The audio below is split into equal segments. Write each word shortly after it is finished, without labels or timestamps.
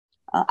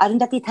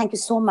Arundhati, thank you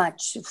so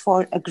much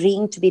for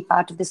agreeing to be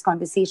part of this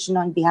conversation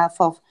on behalf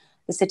of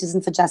the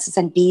Citizen for Justice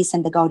and Peace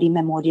and the Gauri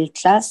Memorial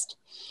Trust.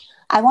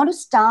 I want to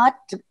start,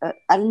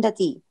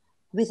 Arundhati,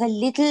 with a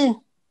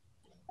little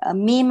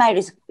meme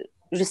I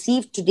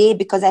received today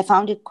because I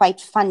found it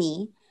quite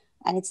funny.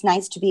 And it's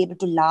nice to be able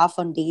to laugh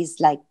on days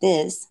like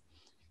this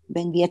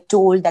when we are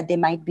told that there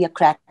might be a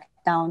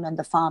crackdown on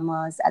the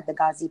farmers at the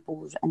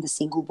Ghazipur and the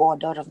Singhu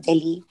border of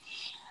Delhi.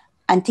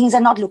 And things are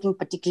not looking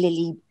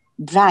particularly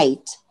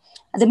bright.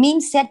 The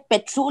meme said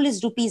petrol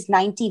is rupees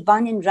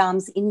 91 in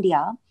Ram's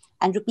India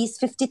and rupees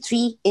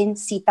 53 in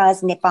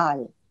Sita's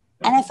Nepal.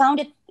 And I found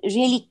it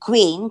really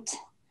quaint.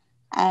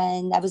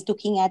 And I was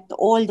looking at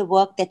all the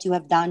work that you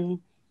have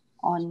done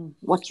on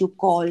what you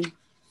call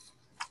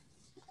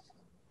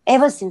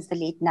ever since the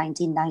late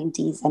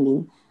 1990s. I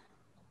mean,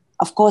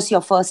 of course,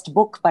 your first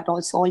book, but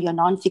also all your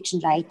non-fiction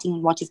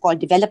writing, what you've called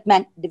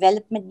development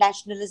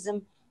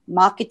nationalism,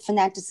 market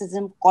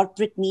fanaticism,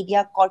 corporate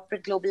media,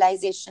 corporate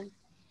globalization.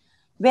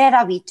 Where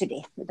are we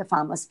today with the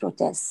farmers'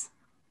 protests,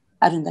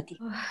 Arundhati?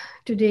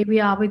 Today we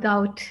are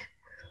without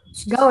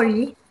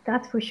Gauri,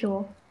 that's for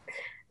sure.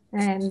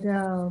 And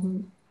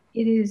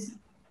it is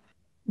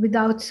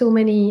without so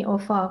many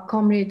of our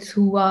comrades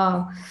who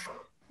are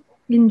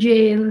in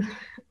jail,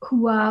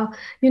 who are,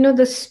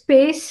 the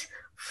space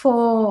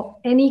for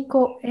any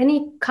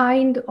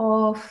kind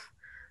of,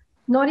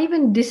 not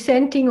even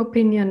dissenting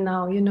opinion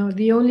now.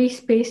 The only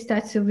space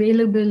that's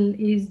available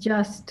is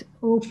just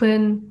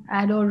open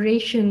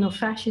adoration of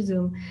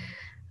fascism.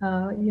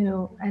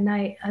 And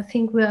I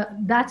think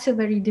that's a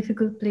very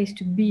difficult place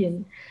to be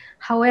in.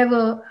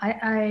 However,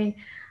 I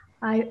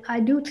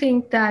do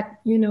think that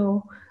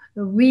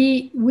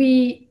we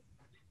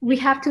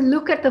have to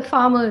look at the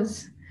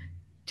farmers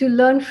to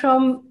learn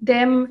from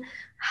them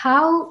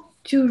how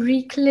to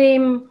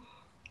reclaim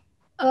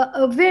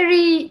a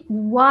very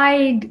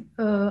wide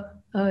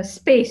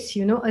space,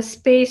 a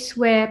space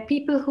where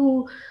people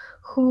who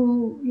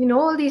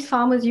all these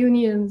farmers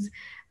unions,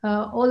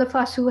 all of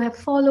us who have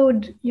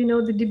followed,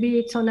 the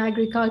debates on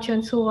agriculture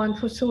and so on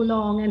for so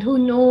long, and who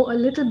know a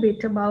little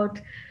bit about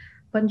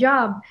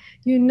Punjab,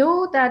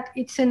 that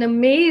it's an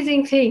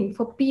amazing thing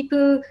for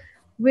people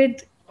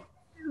with,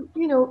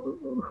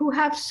 who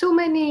have so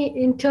many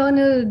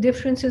internal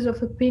differences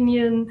of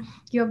opinion.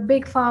 You have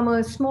big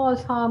farmers, small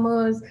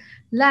farmers,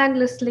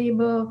 landless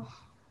labor.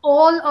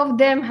 All of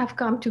them have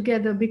come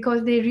together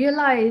because they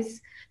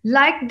realize,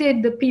 like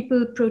did the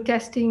people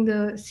protesting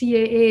the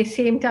CAA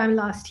same time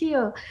last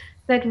year,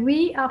 that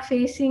we are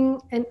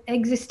facing an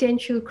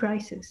existential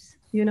crisis,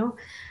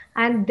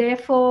 and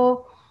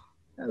therefore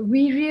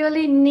we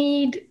really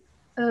need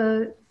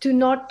to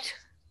not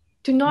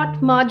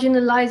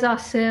marginalize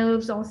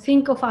ourselves or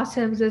think of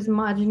ourselves as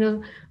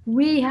marginal.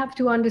 We have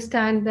to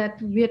understand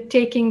that we're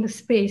taking the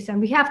space, and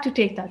we have to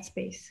take that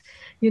space,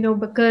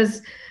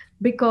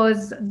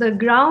 because the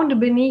ground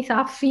beneath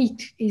our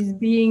feet is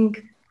being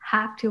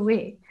hacked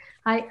away.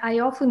 I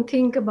often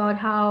think about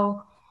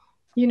how,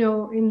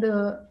 in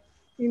the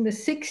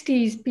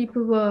 60s,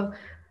 people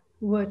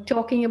were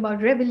talking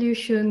about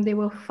revolution. They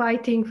were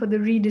fighting for the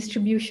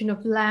redistribution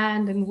of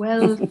land and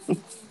wealth.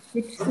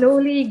 It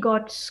slowly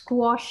got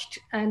squashed,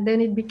 and then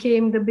it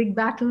became the big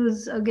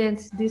battles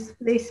against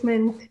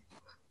displacement.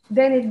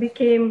 Then it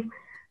became,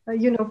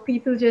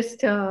 people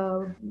just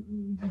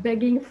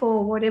begging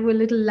for whatever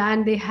little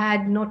land they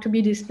had not to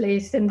be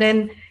displaced. And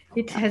then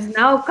it has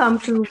now come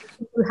to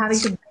people having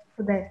to beg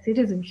for their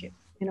citizenship,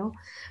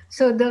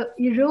 So the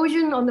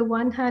erosion on the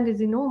one hand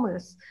is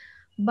enormous,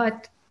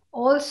 but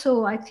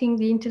also I think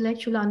the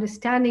intellectual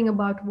understanding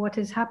about what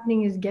is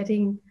happening is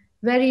getting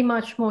very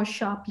much more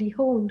sharply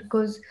honed,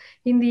 because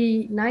in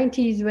the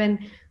 90s, when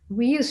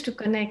we used to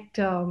connect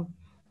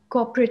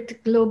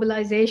corporate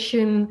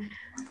globalization,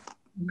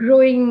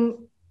 growing,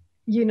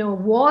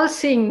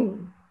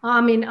 waltzing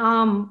arm in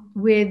arm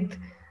with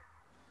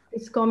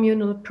this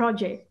communal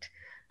project,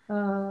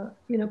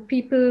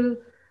 people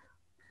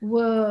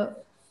were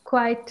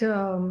quite,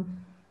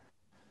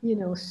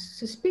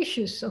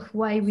 suspicious of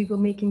why we were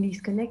making these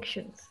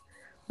connections.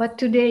 But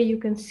today you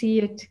can see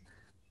it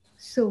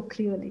so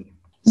clearly.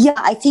 Yeah,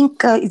 I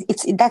think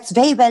that's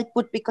very well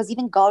put, because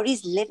even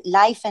Gauri's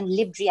life and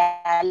lived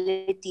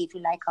reality, if you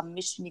like, her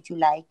mission, if you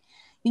like,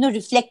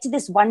 reflected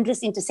this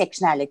wondrous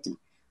intersectionality,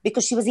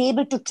 because she was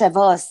able to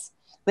traverse,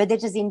 whether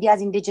it is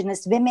India's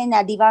indigenous women,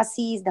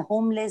 Adivasis, the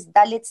homeless,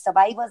 Dalits,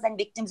 survivors and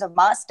victims of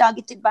mass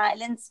targeted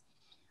violence,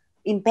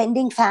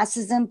 impending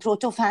fascism,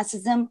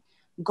 proto-fascism.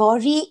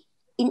 Gauri,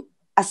 in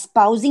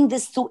espousing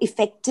this so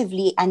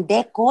effectively and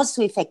their cause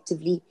so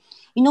effectively,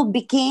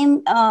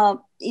 became,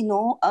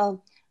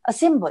 a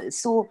symbol.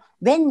 So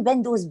when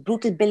those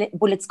brutal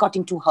bullets got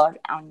into her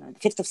on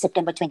 5th of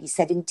September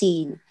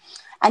 2017,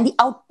 and the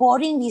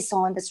outpouring we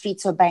saw on the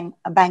streets of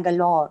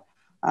Bengaluru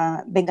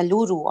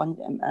on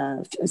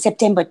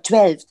September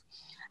 12th,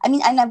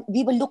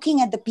 we were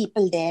looking at the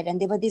people there, and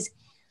there were these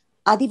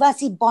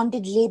Adivasi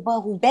bonded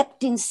labor who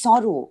wept in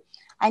sorrow.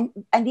 And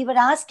we were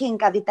asking,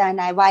 Kavitha and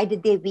I, why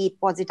did they weep?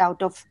 Was it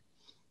out of,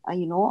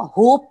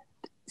 hope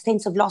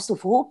sense of loss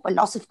of hope, a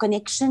loss of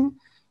connection.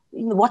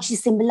 What she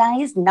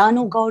symbolized,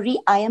 Nanu Gauri,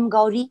 I am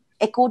Gauri,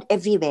 echoed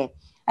everywhere.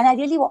 And I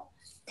really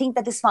think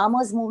that this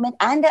farmers' movement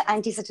and the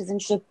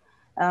anti-citizenship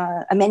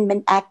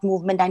amendment act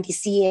movement,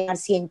 anti-CARC,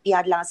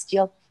 NPR last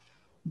year,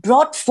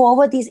 brought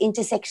forward these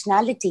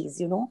intersectionalities,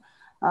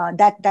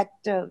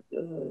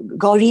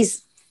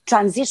 Gauri's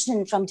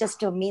transition from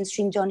just a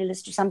mainstream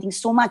journalist to something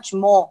so much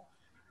more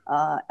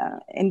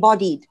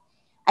embodied.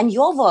 And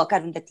your work,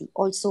 Arundhati,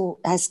 also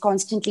has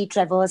constantly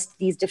traversed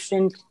these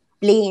different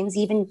planes,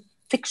 even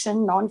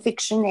fiction,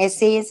 non-fiction,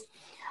 essays.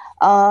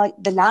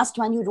 The last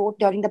one you wrote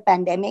during the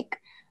pandemic,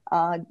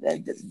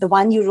 the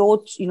one you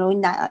wrote,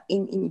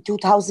 in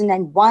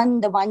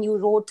 2001, the one you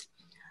wrote,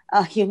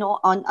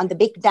 on the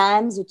big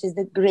dams, which is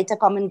the greater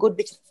common good,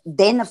 which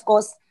then, of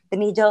course,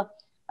 the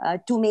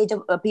two major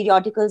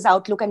periodicals,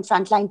 Outlook and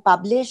Frontline,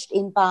 published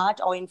in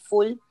part or in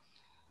full.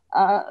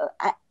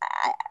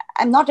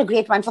 I'm not a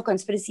great one for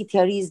conspiracy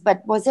theories,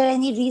 but was there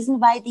any reason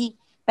why the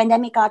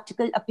pandemic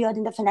article appeared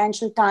in the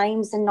Financial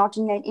Times and not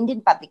in an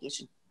Indian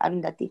publication,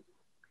 Arundhati?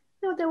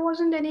 No, there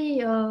wasn't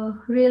any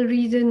real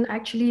reason.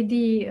 Actually,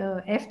 the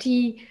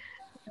FT,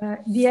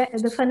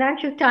 the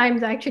Financial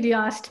Times actually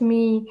asked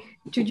me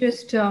to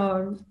just,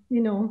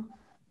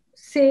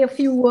 say a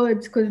few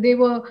words, because they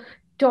were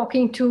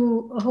talking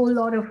to a whole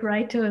lot of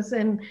writers,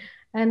 and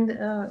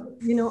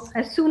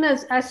as soon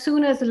as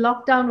the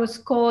lockdown was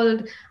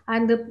called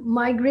and the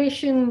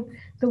migration,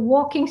 the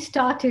walking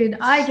started,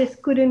 I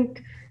just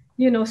couldn't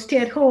stay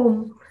at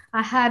home.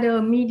 I had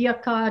a media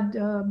card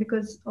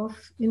because of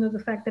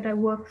the fact that I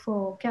work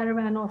for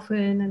Caravan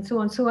often and so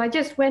on. So I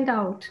just went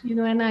out,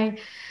 and I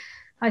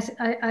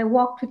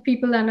walked with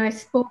people and I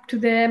spoke to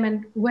them.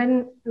 And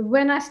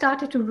when I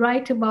started to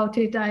write about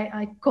it,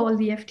 I called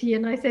the FT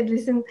and I said,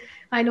 listen,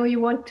 I know you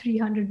want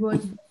 300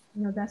 words, but,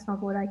 that's not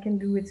what I can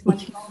do. It's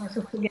much longer,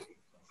 so forget it.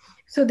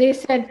 So they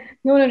said,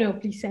 no,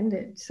 please send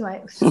it. So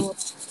I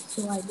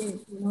did.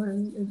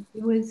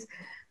 It was.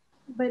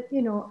 But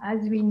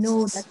as we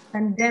know, that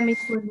pandemic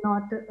was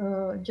not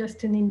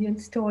just an Indian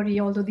story,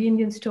 although the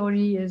Indian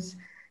story is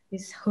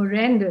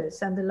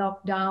horrendous, and the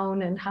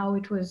lockdown and how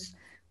it was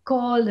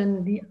called,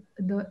 and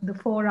the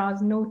 4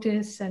 hours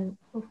notice, and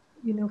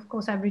of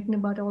course I've written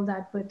about all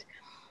that. But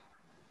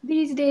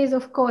these days,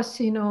 of course,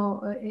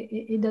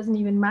 it doesn't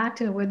even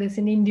matter whether it's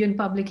an Indian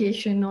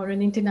publication or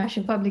an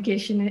international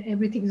publication.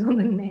 Everything's on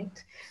the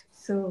net.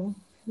 So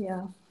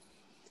yeah.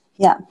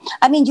 Yeah.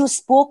 I mean, you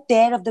spoke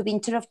there of the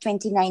winter of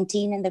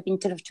 2019 and the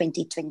winter of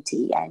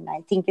 2020. And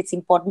I think it's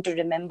important to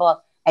remember,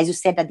 as you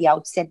said at the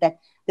outset, that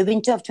the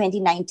winter of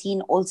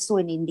 2019 also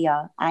in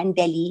India and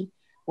Delhi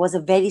was a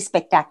very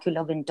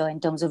spectacular winter in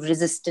terms of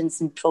resistance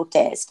and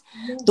protest.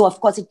 Yeah. Though, of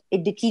course,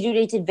 it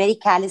deteriorated very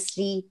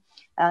callously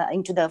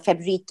into the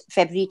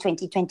February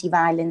 2020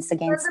 violence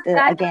against,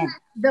 again.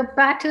 The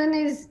pattern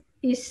is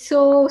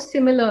so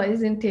similar,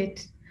 isn't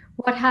it?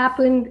 What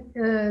happened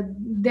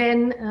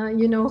then,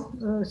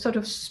 sort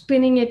of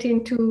spinning it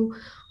into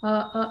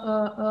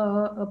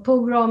a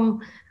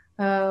pogrom,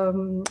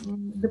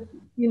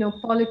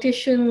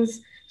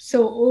 politicians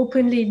so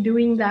openly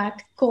doing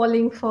that,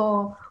 calling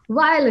for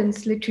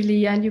violence,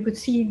 literally, and you could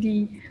see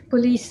the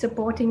police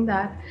supporting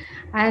that.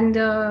 And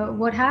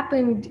what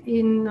happened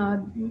in,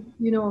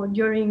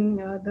 during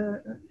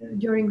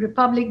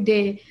Republic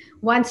Day,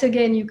 once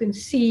again, you can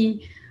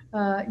see,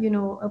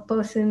 a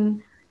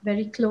person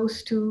very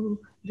close to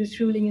this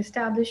ruling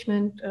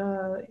establishment,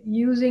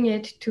 using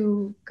it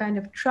to kind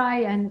of try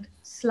and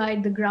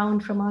slide the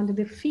ground from under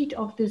the feet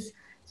of this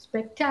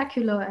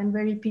spectacular and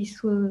very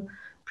peaceful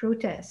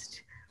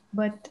protest.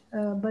 But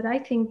I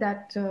think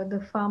that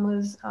the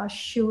farmers are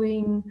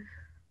showing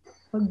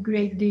a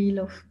great deal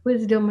of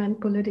wisdom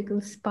and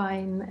political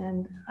spine,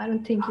 and I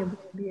don't think you're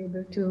going to be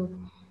able to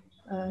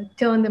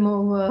turn them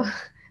over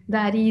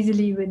that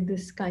easily with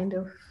this kind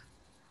of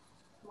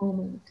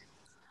moment.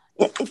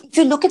 If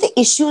you look at the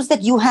issues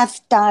that you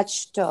have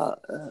touched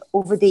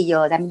over the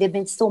years, I mean, there have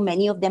been so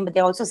many of them, but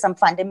there are also some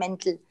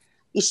fundamental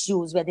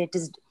issues, whether it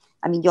is,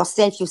 I mean,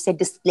 yourself, you said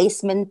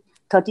displacement,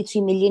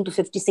 33 million to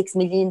 56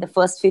 million in the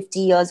first 50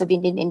 years of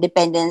Indian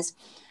independence.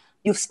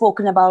 You've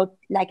spoken about,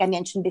 like I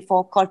mentioned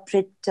before,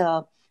 corporate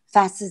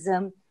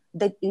fascism,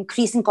 the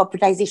increasing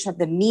corporatization of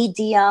the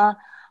media,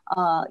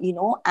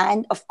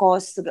 and of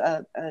course,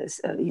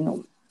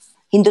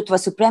 Hindutva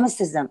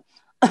supremacism.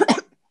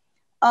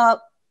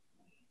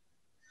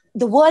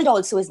 The world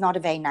also is not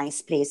a very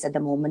nice place at the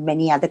moment.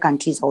 Many other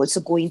countries are also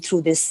going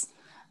through these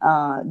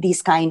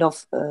kind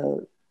of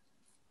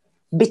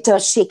bitter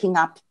shaking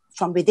up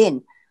from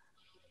within.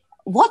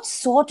 What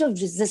sort of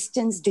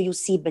resistance do you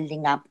see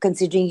building up,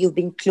 considering you've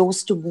been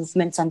close to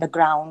movements on the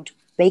ground,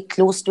 very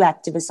close to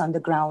activists on the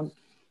ground?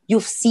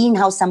 You've seen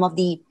how some of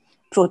the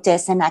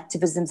protests and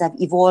activisms have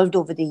evolved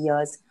over the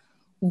years.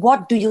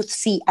 What do you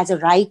see as a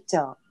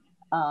writer,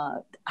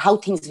 how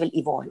things will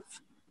evolve?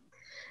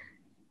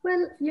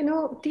 Well,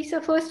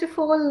 Teesta, first of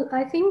all,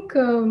 I think,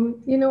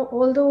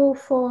 although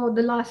for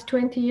the last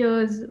 20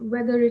 years,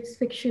 whether it's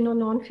fiction or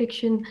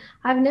non-fiction,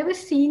 I've never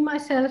seen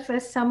myself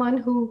as someone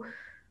who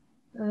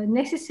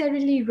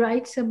necessarily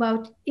writes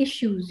about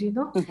issues,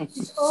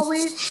 It's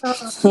always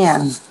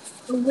Yeah.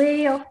 a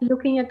way of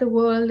looking at the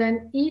world,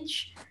 and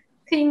each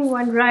thing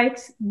one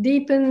writes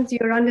deepens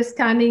your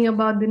understanding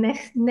about the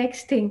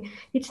next thing.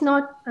 It's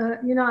not,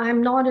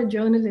 I'm not a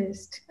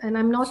journalist, and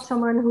I'm not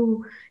someone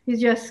who is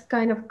just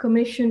kind of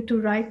commissioned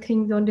to write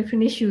things on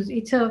different issues.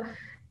 It's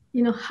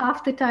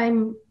half the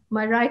time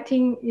my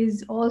writing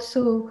is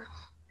also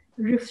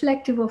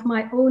reflective of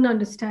my own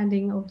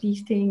understanding of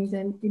these things,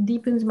 and it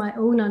deepens my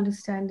own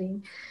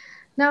understanding.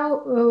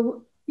 Now,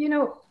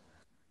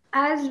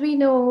 as we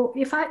know,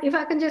 if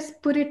I can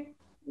just put it,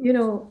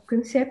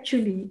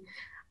 conceptually,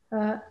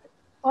 uh,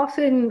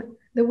 often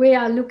the way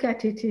I look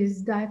at it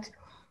is that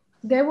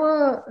there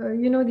were,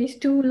 these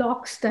two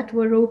locks that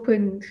were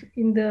opened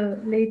in the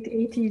late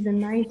 80s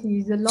and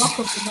 90s, the lock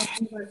of the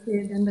Baki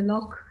Masjid and the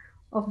lock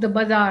of the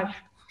bazaar.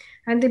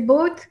 And they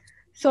both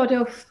sort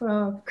of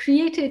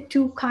created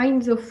two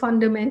kinds of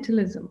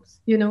fundamentalisms,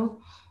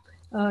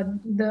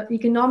 the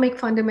economic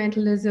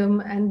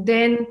fundamentalism, and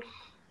then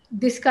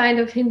this kind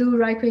of Hindu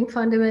right-wing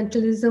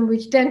fundamentalism,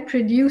 which then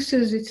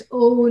produces its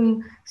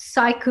own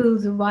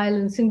cycles of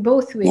violence in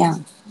both Yeah.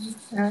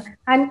 ways.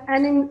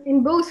 And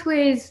in both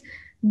ways,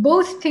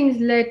 both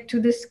things led to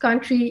this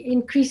country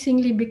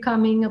increasingly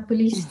becoming a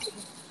police state,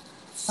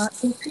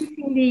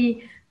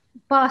 increasingly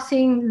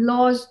passing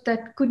laws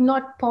that could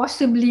not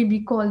possibly be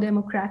called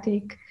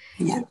democratic,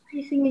 Yeah.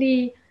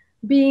 increasingly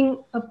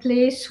being a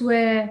place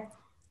where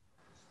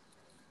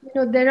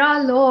there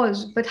are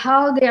laws, but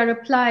how they are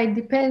applied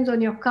depends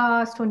on your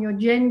caste, on your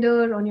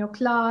gender, on your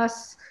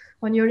class,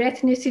 on your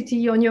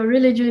ethnicity, on your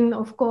religion,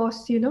 of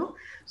course.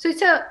 So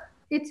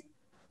it's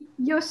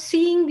you're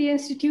seeing the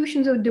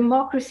institutions of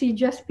democracy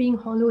just being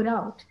hollowed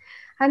out.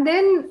 And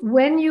then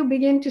when you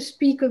begin to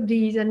speak of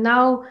these, and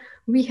now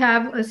we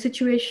have a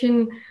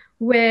situation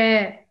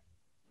where,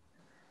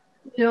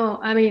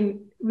 I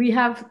mean, we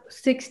have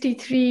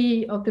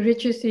 63 of the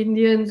richest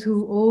Indians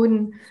who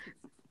own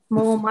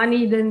more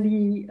money than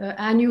the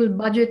annual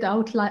budget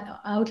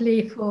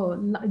outlay for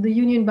the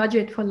union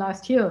budget for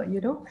last year.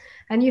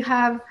 And you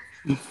have,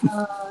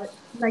 uh,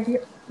 like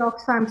the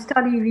Oxfam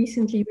study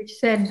recently, which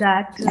said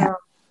that, Yeah.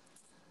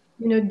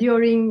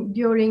 during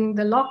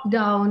the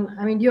lockdown,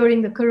 I mean,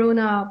 during the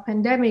corona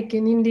pandemic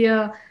in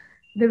India,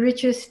 the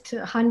richest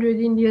 100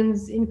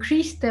 Indians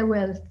increased their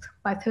wealth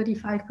by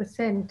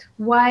 35%,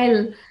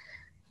 while,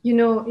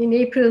 in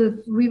April,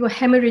 we were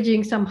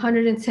hemorrhaging some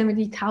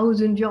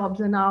 170,000 jobs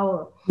an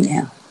hour.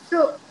 Yeah.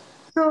 So,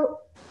 so,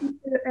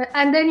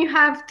 and then you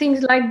have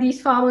things like these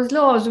farmers'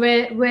 laws,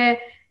 where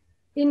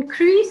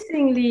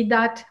increasingly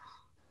that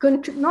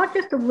not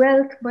just the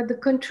wealth, but the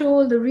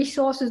control, the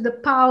resources, the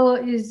power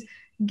is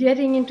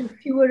getting into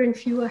fewer and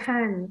fewer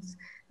hands.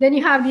 Then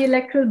you have the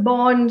electoral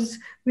bonds,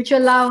 which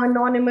allow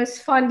anonymous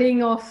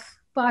funding of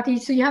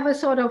parties. So you have a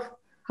sort of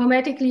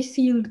hermetically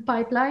sealed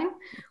pipeline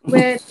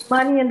where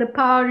money and the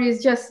power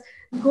is just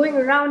going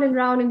around and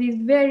around in these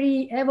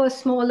very ever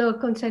smaller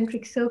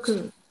concentric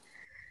circles.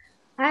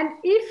 And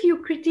if you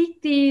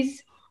critique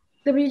these,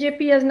 the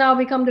BJP has now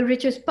become the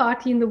richest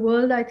party in the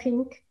world, I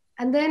think.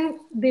 And then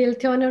they'll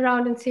turn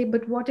around and say,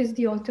 but what is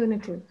the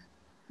alternative?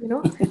 You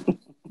know,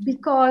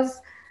 because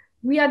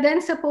we are then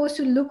supposed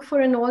to look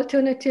for an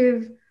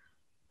alternative,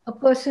 a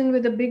person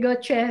with a bigger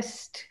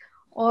chest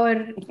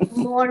or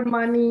more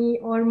money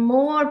or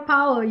more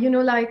power,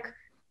 like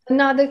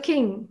another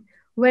king.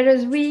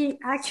 Whereas we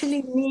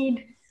actually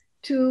need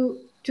to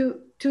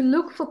to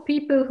look for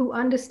people who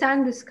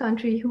understand this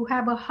country, who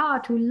have a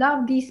heart, who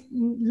love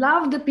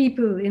the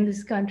people in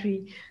this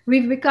country.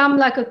 We've become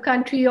like a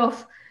country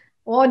of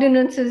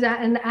ordinances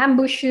and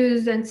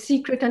ambushes and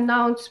secret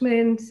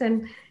announcements,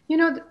 and you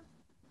know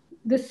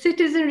the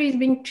citizenry is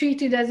being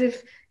treated as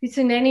if it's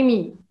an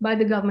enemy by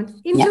the government,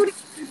 Yeah. including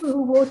people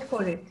who vote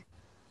for it.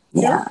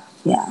 You know, Yeah.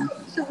 Yeah.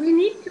 so we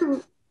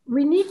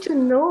need to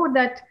know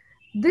that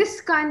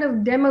this kind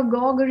of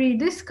demagoguery,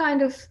 this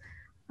kind of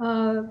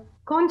uh,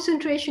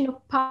 concentration of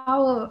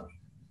power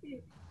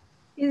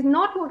is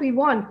not what we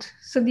want.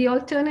 So the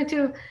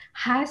alternative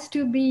has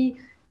to be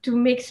to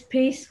make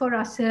space for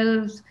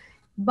ourselves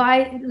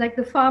by like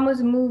the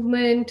farmers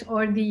movement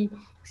or the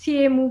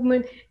CA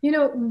movement.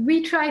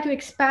 We try to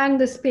expand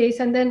the space,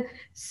 and then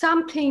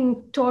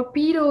something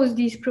torpedoes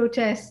these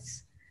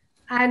protests,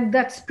 and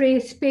that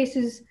space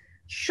is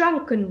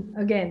shrunken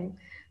again.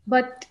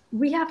 But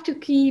we have to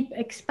keep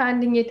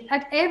expanding it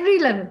at every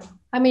level.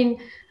 I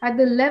mean, at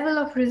the level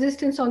of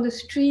resistance on the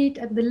street,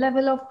 at the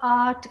level of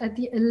art, at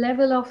the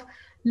level of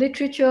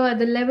literature, at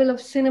the level of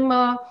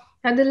cinema,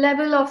 at the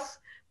level of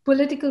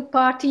political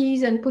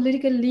parties and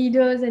political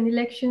leaders and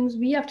elections.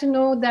 We have to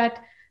know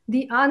that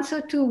the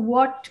answer to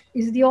what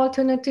is the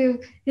alternative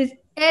is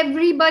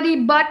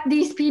everybody but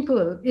these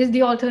people is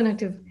the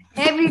alternative.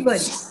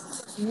 Everybody.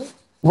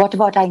 What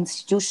about our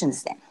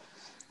institutions then?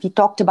 We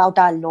talked about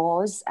our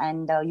laws,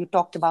 and you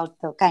talked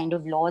about the kind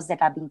of laws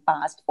that are being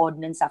passed,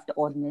 ordinance after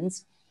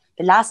ordinance.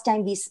 The last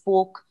time we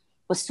spoke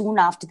was soon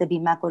after the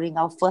Bhima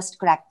Koregaon first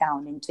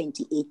crackdown in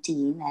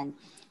 2018, and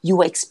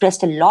you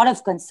expressed a lot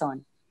of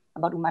concern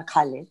about Umar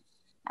Khalid.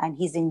 and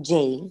he's in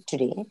jail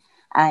today.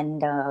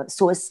 And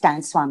so is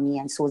Stan Swami,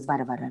 and so is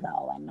Varavara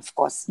Rao, and of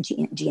course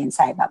G.N.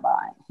 Sai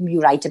Baba, whom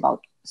you write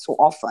about so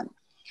often.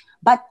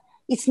 But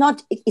it's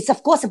not, it's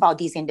of course about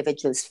these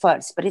individuals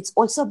first, but it's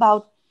also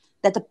about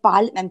that the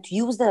parliament, to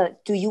use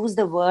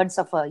the words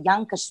of a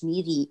young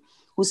Kashmiri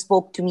who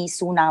spoke to me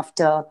soon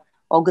after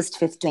August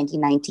 5th,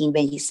 2019,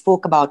 when he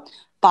spoke about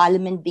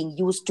parliament being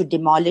used to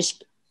demolish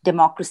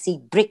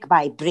democracy brick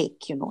by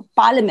brick,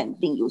 parliament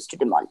being used to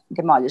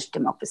demolish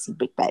democracy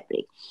brick by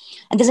brick.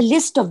 And there's a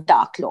list of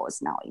dark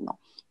laws now,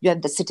 You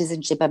have the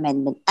Citizenship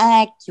Amendment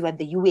Act, you have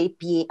the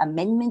UAPA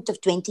Amendment of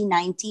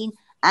 2019,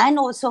 and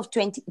also of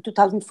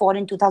 2004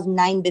 and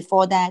 2009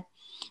 before that.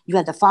 You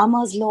have the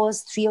farmers'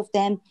 laws, 3 of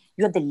them.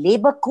 You have the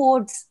labor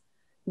codes,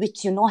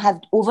 which,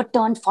 have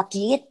overturned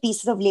 48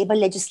 pieces of labor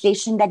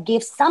legislation that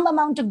gave some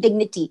amount of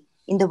dignity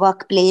in the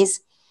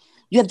workplace.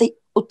 You have the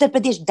Uttar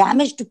Pradesh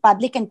Damage to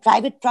Public and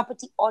Private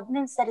Property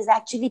Ordinance that is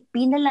actually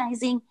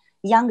penalizing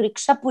young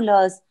rickshaw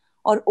pullers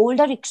or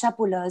older rickshaw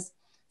pullers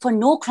for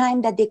no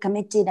crime that they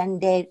committed,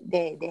 and their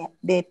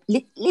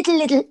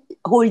little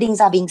holdings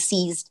are being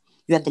seized.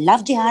 You have the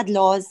love jihad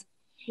laws.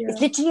 Yeah.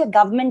 It's literally a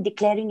government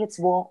declaring its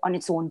war on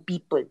its own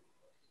people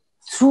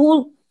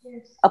through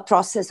a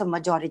process of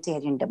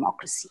majoritarian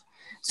democracy.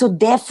 So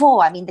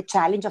therefore, the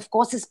challenge, of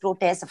course, is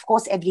protest, of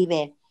course,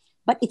 everywhere,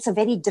 but it's a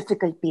very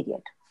difficult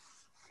period.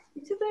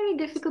 It's a very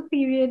difficult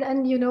period.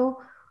 And,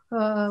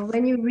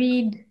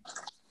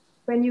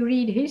 when you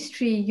read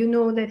history, you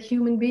know that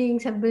human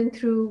beings have been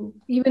through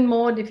even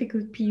more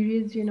difficult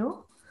periods,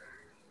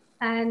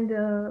 and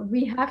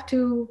we have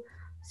to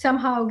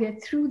somehow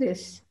get through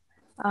this.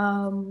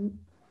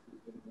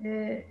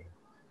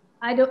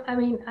 I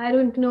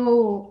don't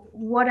know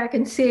what I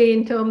can say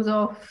in terms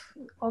of,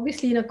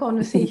 obviously in a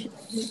conversation,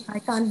 I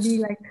can't be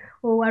like,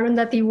 oh,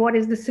 Arundhati, what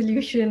is the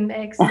solution?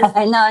 X. No.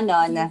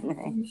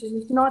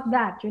 It's not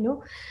that,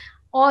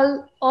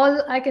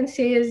 All I can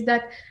say is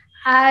that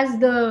as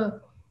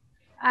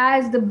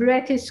the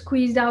breath is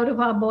squeezed out of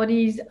our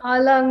bodies,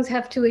 our lungs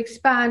have to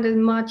expand as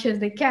much as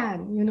they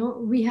can.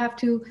 We have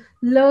to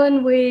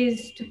learn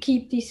ways to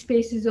keep these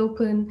spaces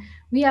open.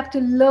 We have to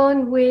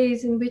learn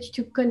ways in which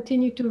to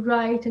continue to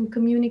write and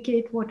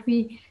communicate what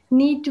we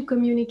need to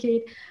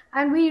communicate.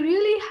 And we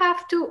really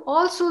have to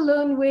also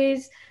learn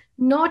ways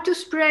not to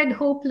spread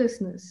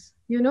hopelessness,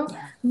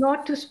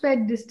 not to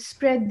spread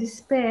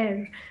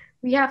despair.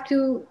 We have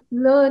to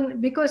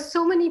learn, because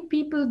so many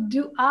people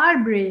are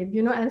brave,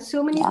 and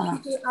so many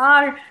people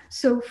are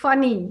so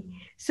funny.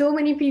 So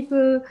many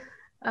people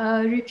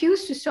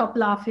refuse to stop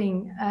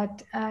laughing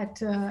at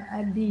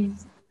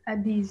these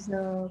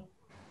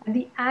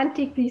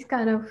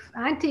kind of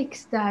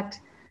antics that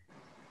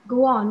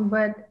go on.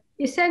 But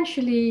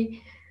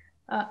essentially,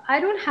 I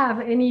don't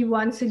have any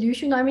one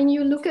solution.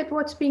 You look at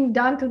what's being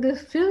done to the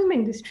film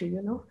industry.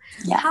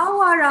 How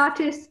are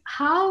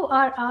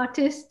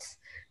artists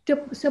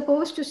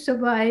supposed to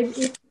survive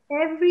if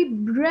every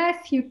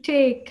breath you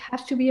take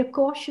has to be a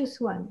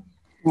cautious one?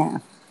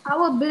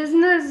 Our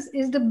business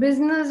is the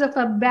business of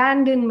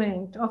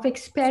abandonment, of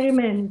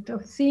experiment,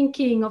 of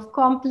thinking, of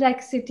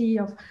complexity,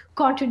 of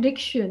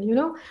contradiction.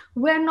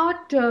 We're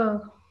not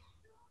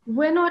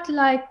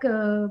like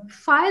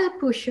file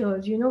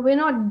pushers. We're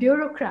not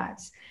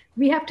bureaucrats.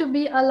 We have to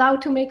be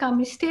allowed to make our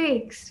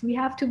mistakes. We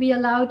have to be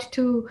allowed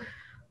to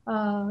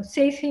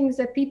say things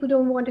that people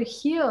don't want to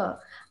hear.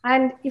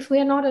 And if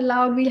we're not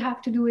allowed, we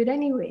have to do it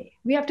anyway.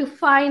 We have to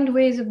find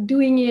ways of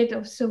doing it,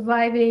 of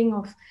surviving,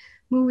 of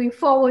moving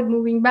forward,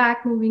 moving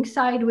back, moving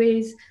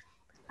sideways,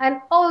 and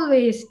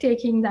always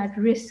taking that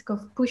risk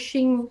of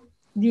pushing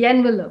the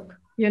envelope,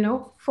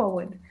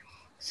 forward.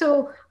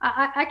 So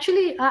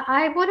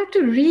I wanted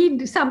to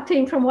read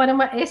something from one of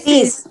my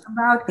essays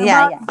about.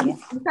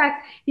 In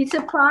fact, it's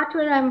a part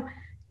where I'm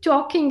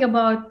talking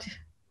about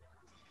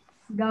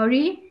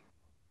Gauri.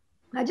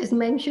 I just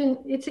mentioned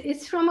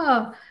it's from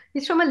a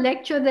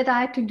lecture that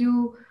I had to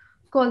do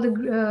called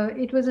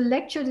it was a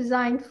lecture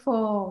designed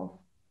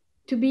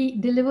to be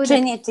delivered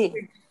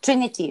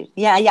Trinity.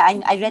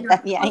 I read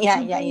that.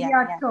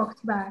 Yeah. Talks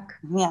back.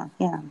 Yeah.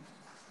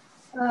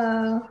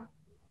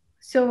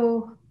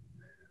 So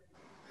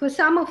for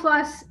some of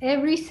us,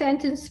 every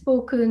sentence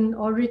spoken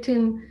or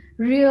written,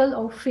 real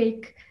or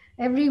fake,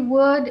 every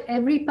word,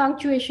 every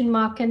punctuation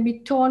mark can be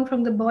torn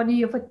from the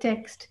body of a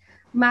text,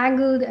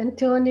 mangled and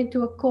turned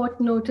into a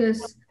court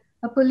notice,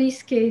 a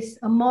police case,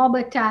 a mob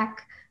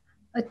attack,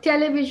 a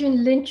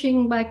television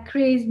lynching by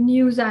crazed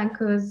news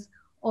anchors,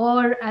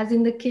 or, as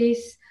in the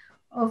case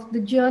of the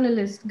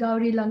journalist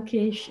Gauri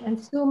Lankesh and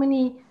so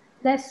many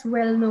less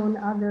well-known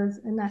others,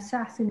 an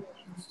assassination.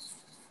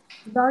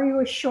 Gauri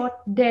was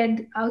shot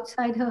dead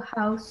outside her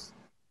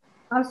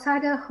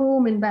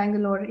home in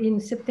Bangalore in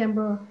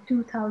September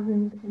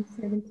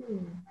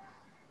 2017.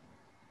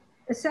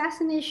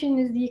 Assassination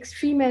is the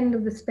extreme end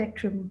of the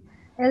spectrum.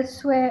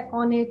 Elsewhere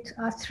on it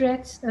are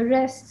threats,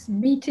 arrests,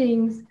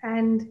 beatings,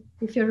 and,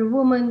 if you're a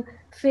woman,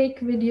 fake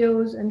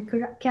videos and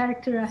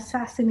character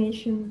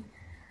assassination.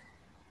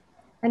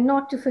 And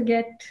not to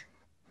forget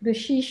the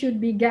she should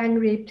be gang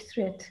raped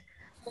threat.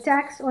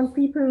 Attacks on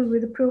people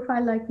with a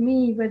profile like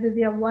me, whether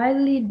they are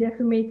wildly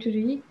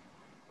defamatory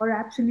or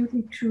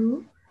absolutely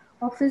true,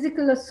 or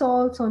physical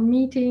assaults on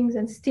meetings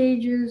and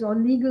stages, or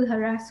legal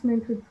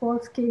harassment with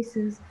false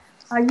cases,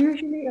 are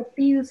usually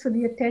appeals for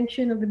the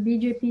attention of the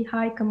BJP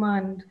High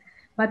Command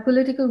by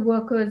political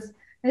workers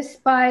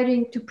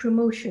aspiring to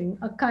promotion,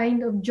 a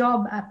kind of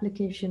job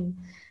application.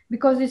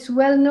 Because it's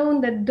well known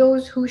that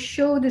those who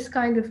show this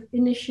kind of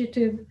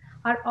initiative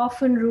are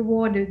often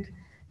rewarded.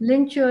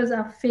 Lynchers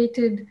are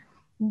feted,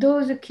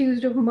 those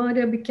accused of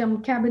murder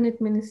become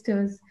cabinet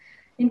ministers.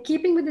 In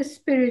keeping with the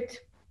spirit,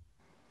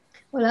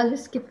 well, I'll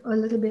just skip a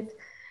little bit.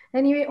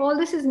 Anyway, all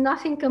this is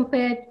nothing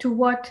compared to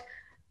what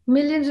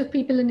millions of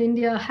people in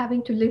India are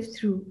having to live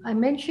through. I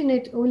mention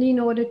it only in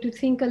order to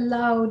think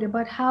aloud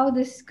about how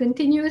this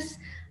continuous,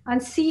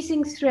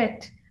 unceasing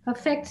threat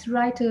affects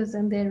writers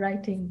and their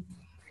writing.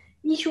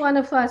 Each one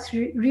of us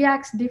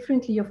reacts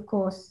differently, of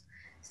course.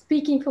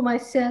 Speaking for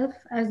myself,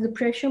 as the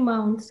pressure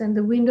mounts and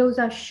the windows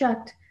are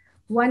shut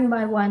one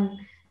by one,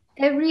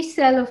 every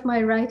cell of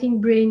my writing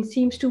brain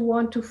seems to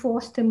want to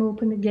force them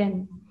open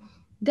again.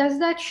 Does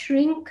that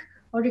shrink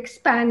or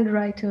expand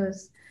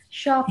writers,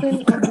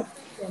 sharpen or dull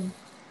them?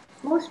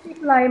 Most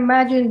people, I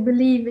imagine,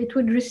 believe it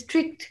would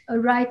restrict a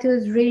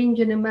writer's range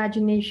and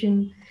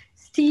imagination,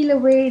 steal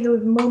away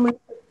those moments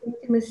of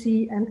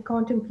intimacy and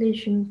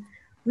contemplation,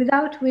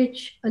 without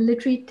which a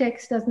literary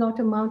text does not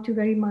amount to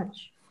very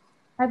much.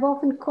 I've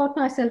often caught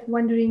myself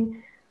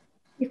wondering,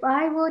 if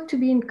I were to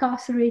be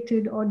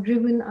incarcerated or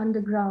driven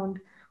underground,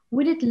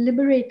 would it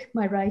liberate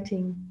my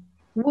writing?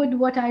 Would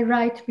what I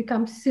write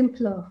become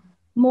simpler,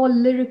 more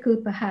lyrical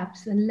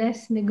perhaps, and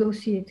less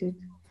negotiated?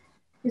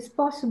 It's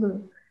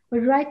possible.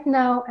 But right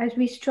now, as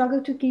we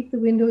struggle to keep the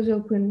windows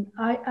open,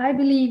 I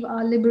believe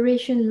our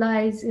liberation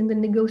lies in the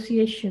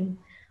negotiation.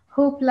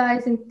 Hope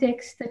lies in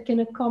text that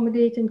can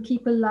accommodate and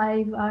keep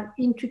alive our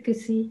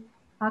intricacy,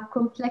 our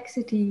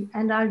complexity,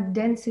 and our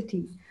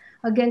density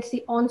against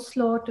the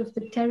onslaught of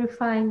the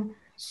terrifying,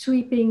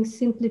 sweeping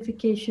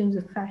simplifications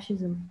of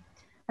fascism.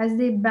 As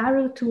they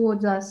barrel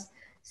towards us,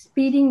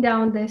 speeding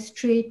down their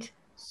straight,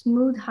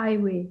 smooth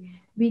highway,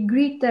 we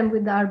greet them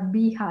with our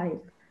beehive,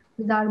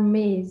 with our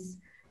maze.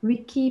 We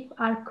keep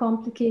our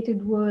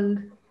complicated world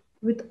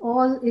with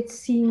all its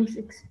seams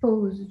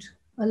exposed,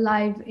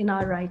 alive in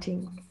our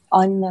writing.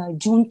 On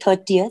June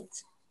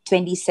 30th,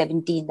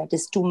 2017, that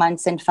is 2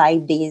 months and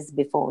 5 days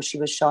before she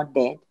was shot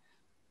dead,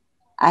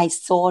 I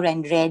saw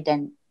and read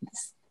a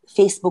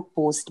Facebook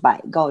post by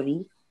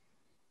Gauri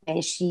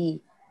where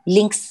she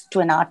links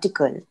to an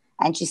article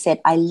and she said,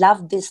 I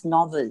love this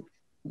novel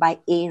by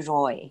A.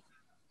 Roy.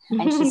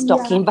 And she's Yeah,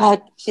 talking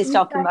about she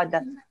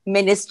the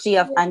Ministry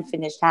of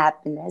Unfinished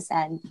Happiness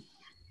and she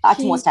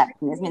Utmost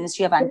Happiness,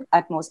 Ministry of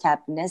Utmost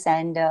Happiness.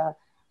 And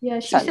yeah,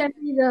 sorry,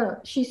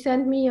 she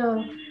sent me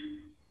a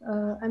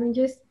I mean,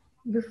 just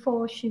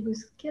before she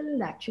was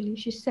killed, actually,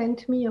 she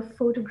sent me a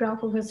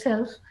photograph of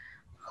herself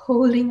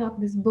holding up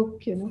this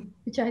book,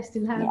 which I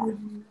still have yeah, with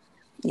me.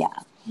 yeah.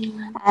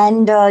 Mm.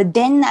 And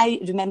then I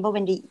remember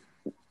when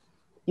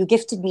you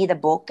gifted me the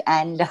book,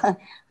 and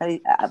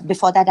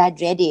before that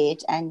I'd read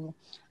it, and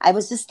I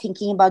was just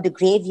thinking about the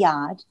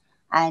graveyard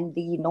and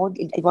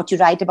what you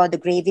write about the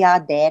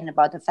graveyard there, and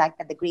about the fact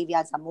that the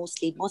graveyards are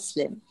mostly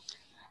Muslim.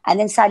 And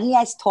then suddenly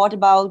I thought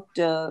about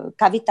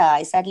Kavitha.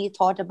 I suddenly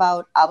thought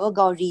about our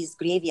Gauri's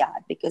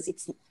graveyard, because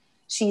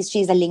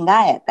she's a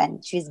Lingayat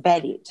and she's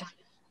buried,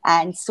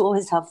 and so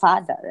is her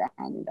father.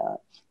 And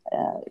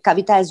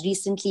Kavitha has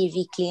recently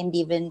reclaimed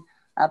even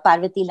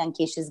Parvati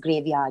Lankesh's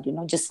graveyard,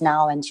 just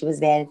now, and she was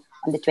there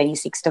on the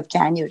 26th of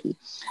January.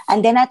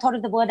 And then I thought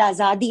of the word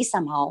Azadi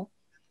somehow,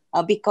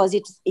 because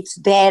it's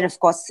there, of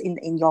course,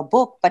 in your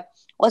book, but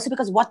also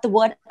because what the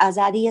word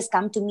Azadi has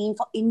come to mean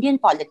for Indian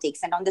politics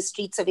and on the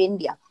streets of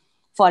India,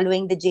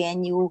 following the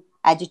JNU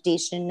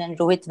agitation and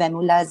Rohit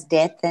Vemula's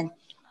death, and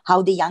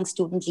how the young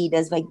student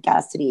leaders were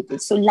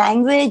incarcerated. So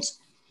language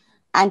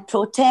and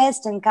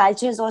protest and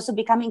culture is also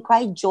becoming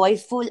quite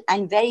joyful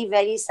and very,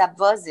 very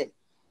subversive.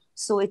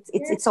 So Yes,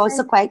 it's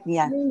also and quite, I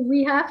yeah. mean,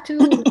 we have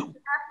to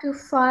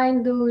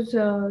find those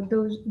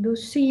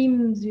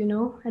seams,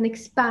 and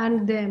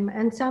expand them.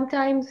 And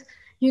sometimes,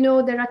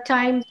 there are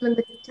times when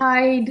the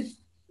tide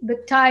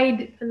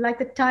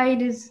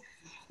is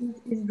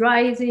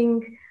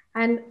rising,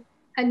 and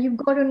you've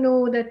got to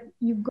know that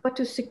you've got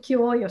to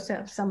secure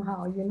yourself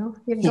somehow.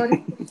 You've got to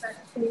take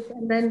that space,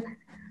 and then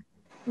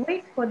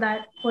wait for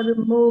the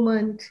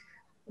moment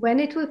when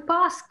it will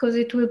pass, because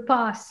it will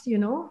pass.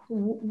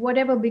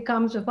 Whatever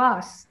becomes of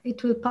us,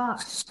 it will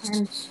pass,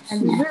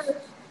 and we will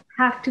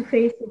have to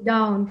face it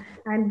down,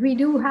 and we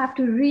do have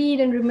to read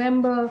and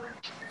remember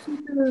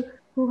people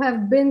who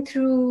have been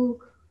through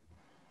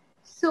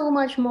so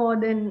much more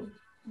than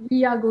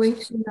we are going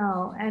through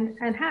now,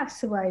 and have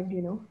survived.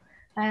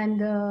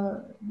 And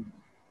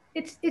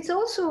it's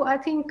also, I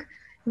think,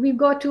 we've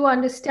got to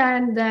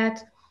understand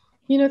that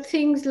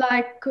things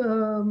like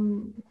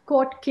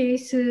court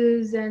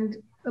cases and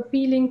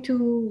appealing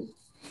to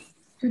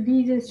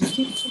these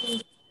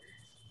institutions.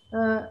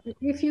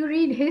 If you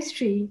read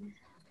history,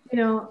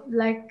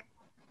 like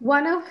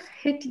one of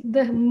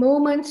the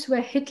moments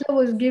where Hitler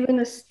was given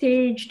a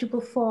stage to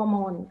perform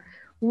on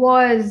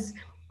was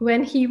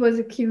when he was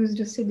accused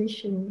of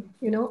sedition,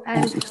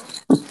 and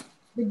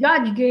the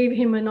judge gave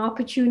him an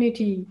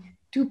opportunity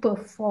to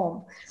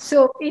perform.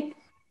 So it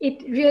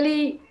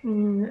really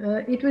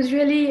it was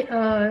really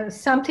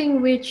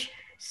something which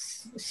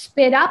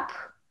sped up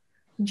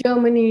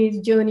Germany's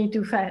journey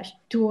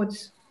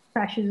towards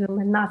fascism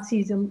and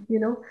Nazism.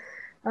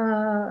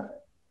 Uh,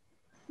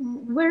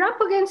 we're up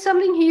against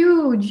something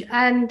huge,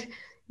 and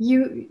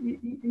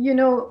you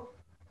know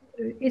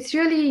it's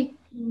really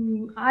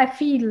I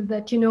feel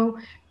that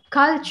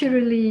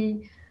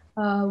culturally,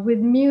 with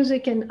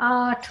music and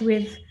art,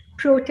 with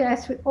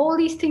protests, with all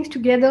these things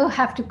together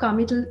have to come.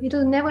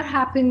 It'll never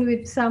happen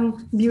with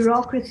some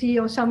bureaucracy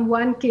or some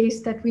one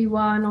case that we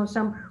won or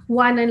some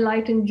one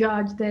enlightened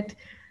judge that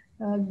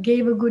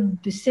gave a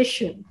good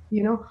decision.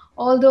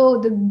 Although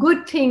the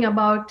good thing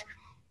about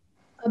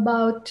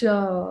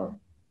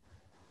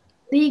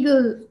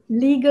legal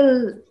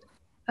legal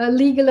a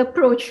legal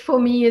approach for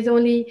me is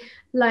only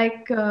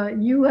like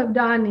you have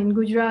done in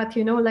Gujarat,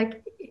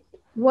 like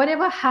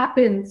whatever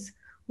happens,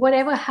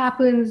 whatever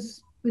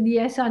happens with the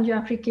Assange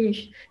Jeffrey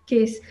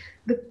case,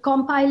 the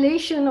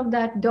compilation of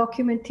that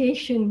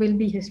documentation will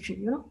be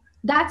history.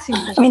 That's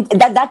important. I mean,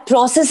 that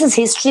process is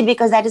history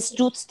because that is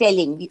truth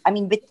telling. I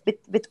mean,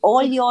 with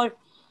all your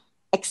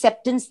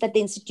acceptance that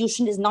the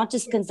institution is not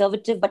just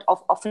conservative, but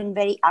often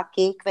very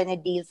archaic when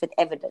it deals with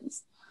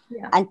evidence.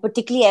 Yeah. And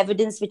particularly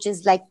evidence which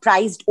is like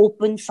prized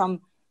open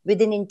from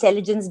within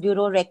intelligence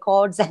bureau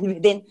records and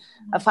within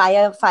a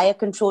fire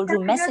control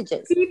room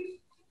messages.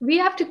 We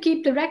have to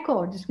keep the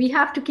records. We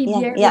have to keep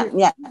the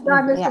evidence,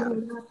 regardless of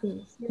what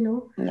happens.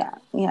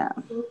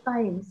 Those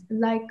times,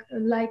 like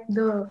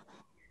the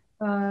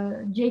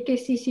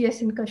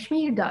JKCCS in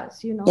Kashmir does.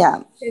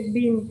 It's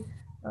been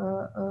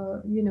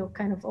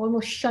kind of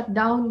almost shut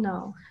down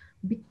now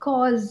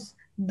because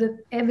the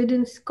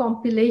evidence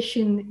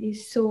compilation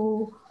is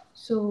so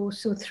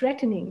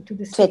threatening to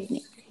the state.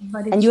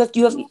 But you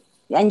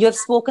have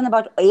spoken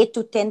about 8,000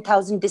 to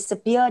 10,000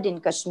 disappeared in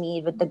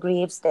Kashmir with the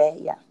graves there.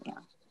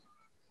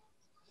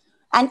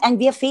 And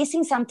we are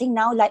facing something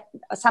now, like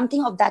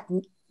something of that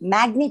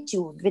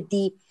magnitude with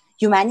the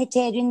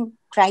humanitarian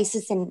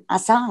crisis in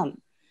Assam,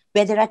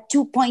 where there are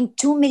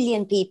 2.2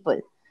 million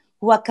people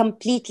who are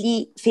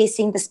completely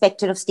facing the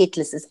specter of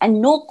statelessness,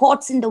 and no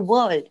courts in the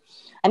world.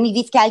 I mean,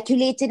 we've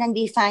calculated and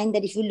we find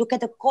that if you look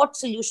at the court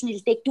solution,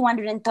 it'll take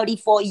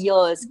 234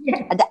 years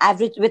at the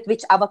average with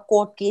which our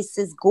court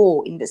cases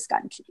go in this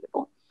country.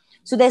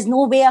 So there's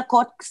no way a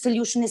court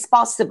solution is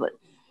possible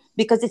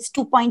because it's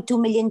 2.2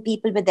 million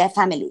people with their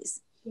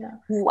families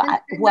who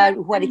are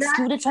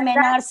excluded from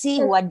NRC,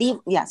 who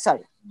are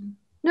sorry.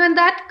 No, and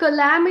that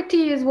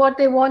calamity is what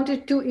they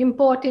wanted to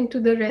import into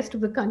the rest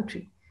of the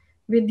country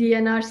with the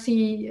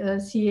NRC,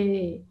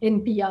 CAA,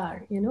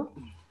 NPR,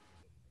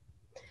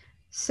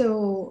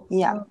 So,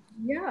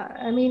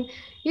 I mean,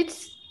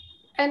 it's,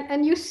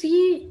 and you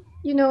see,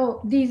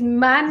 these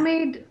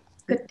man-made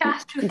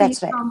catastrophes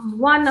from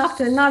one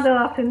after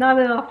another,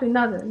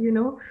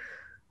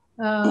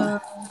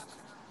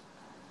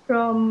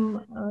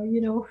 from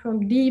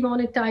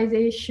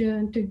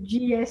demonetization to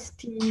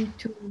GST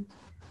to,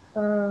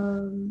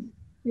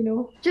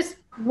 just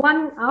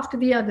one after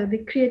the other. They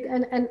create,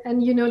 and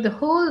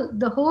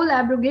the whole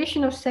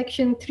abrogation of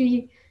Section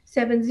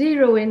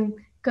 370 in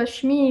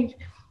Kashmir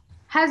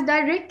has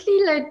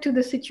directly led to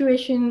the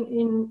situation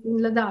in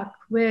Ladakh,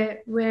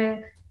 where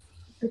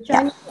the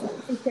Chinese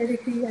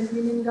territory and the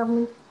Indian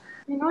government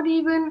cannot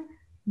even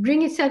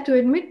bring itself to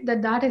admit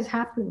that has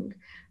happened.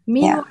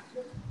 Meanwhile,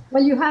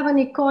 while you have an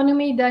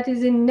economy that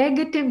is in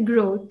negative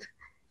growth,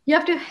 you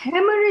have to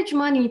hemorrhage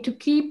money to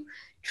keep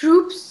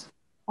troops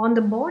on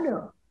the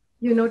border,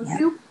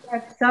 troops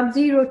at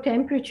sub-zero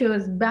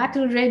temperatures,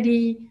 battle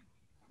ready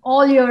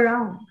all year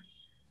round.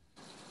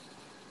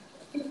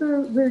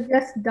 People will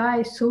just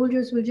die,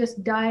 soldiers will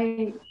just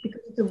die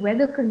because of the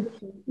weather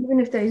conditions, even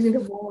if there isn't a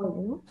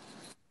war,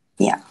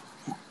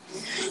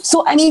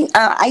 So, I mean,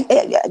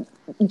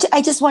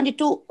 I just wanted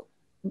to,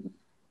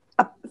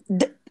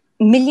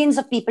 millions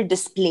of people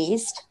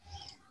displaced.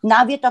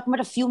 Now we're talking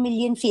about a few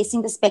million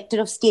facing the specter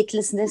of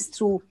statelessness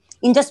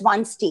in just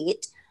one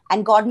state,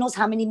 and God knows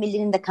how many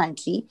million in the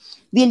country.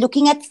 We're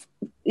looking at,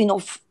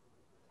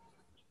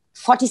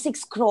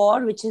 46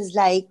 crore, which is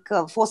like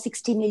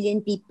 460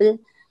 million people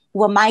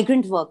who are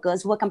migrant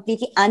workers, who are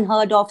completely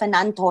unheard of and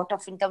unthought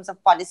of in terms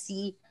of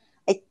policy,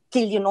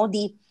 till,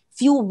 the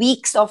few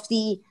weeks of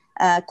the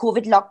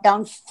COVID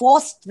lockdown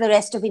forced the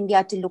rest of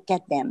India to look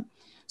at them.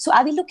 So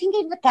are we looking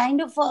at the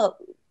kind of a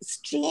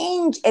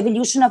strange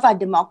evolution of our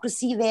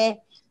democracy where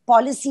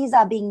policies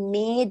are being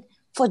made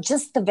for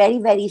just the very,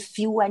 very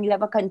few, and you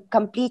have a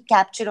complete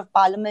capture of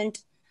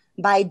parliament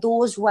by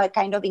those who are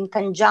kind of in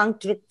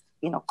conjunct with,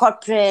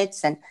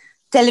 corporates and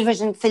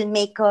television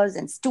filmmakers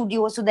and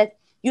studios, so that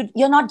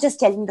you're not just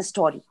telling the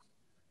story.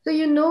 So,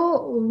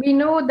 we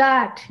know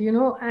that,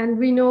 and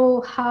we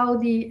know how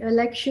the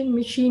election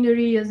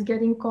machinery is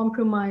getting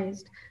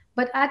compromised.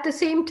 But at the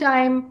same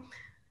time,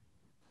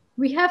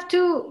 we have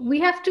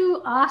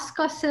to ask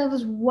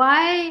ourselves,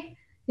 why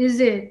is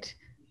it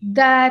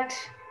that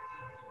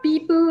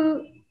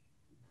people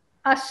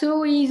are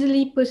so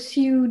easily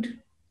pursued,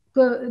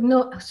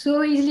 no,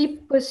 so easily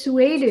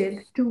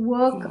persuaded to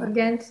work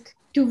against,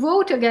 to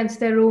vote against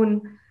their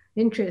own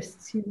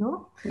interests, you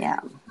know? Yeah,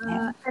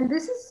 yeah. And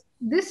this is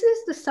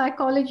the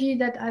psychology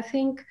that I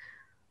think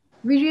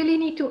we really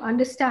need to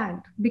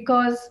understand,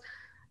 because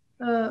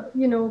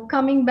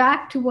coming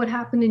back to what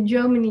happened in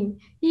Germany,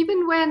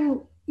 even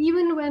when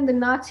the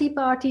Nazi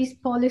party's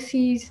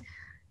policies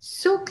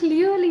so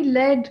clearly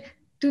led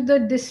to the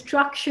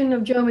destruction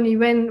of Germany,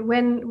 when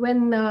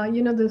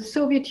the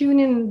Soviet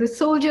Union, the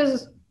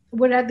soldiers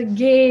were at the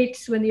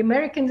gates, when the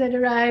Americans had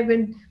arrived,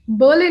 and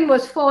Berlin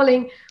was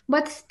falling,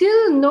 but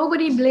still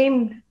nobody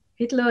blamed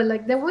Hitler.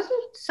 Like, there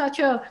wasn't such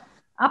a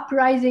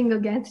uprising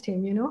against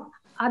him,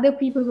 other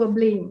people were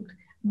blamed,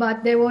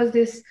 but there was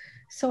this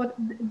sort,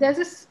 there's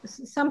this,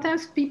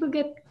 sometimes people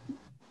get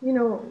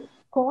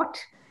caught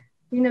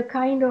in a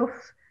kind of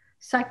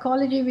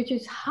psychology which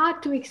is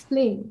hard to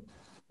explain,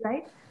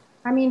 right?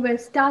 I mean, when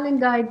Stalin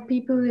died,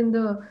 people in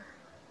the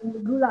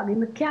gulag,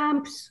 in the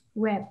camps,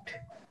 wept.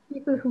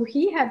 People who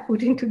he had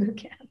put into the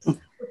camps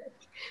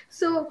wept.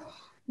 So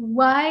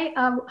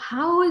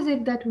how is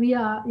it that we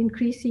are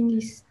increasingly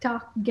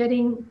stuck,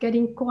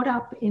 getting caught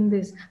up in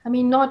this? I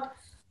mean, not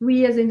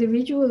we as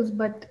individuals,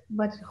 but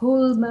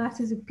whole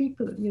masses of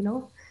people,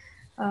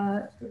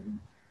 uh,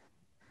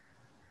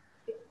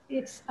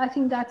 I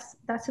think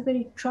that's a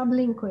very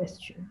troubling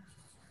question.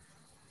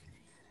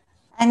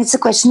 And it's a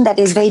question that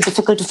is very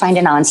difficult to find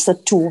an answer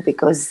to,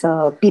 because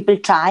people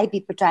try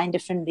in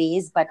different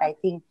ways, but I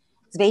think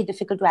it's very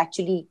difficult to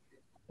actually,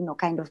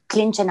 kind of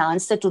clinch an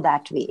answer to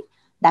that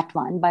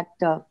one. But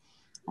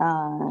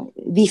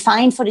we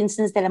find, for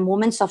instance, there are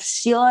moments of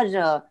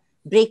sheer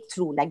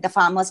breakthrough, like the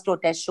farmers'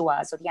 protest show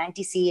us, or the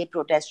anti-CA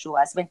protest show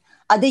us, when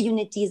other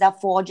unities are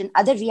forged and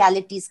other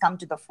realities come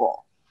to the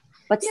fore.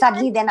 But Yeah,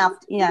 suddenly then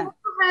after, yeah.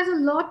 Has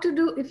a lot to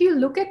do, if you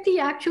look at the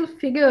actual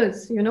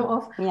figures,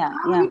 of Yeah,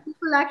 how yeah. many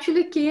people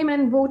actually came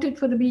and voted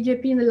for the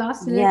BJP in the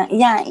last Yeah, election.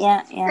 yeah,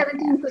 yeah, yeah,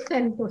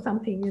 17% or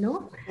something,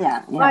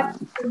 yeah, but yeah.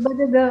 but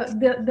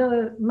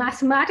the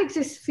mathematics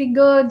is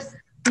figured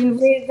in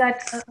ways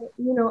that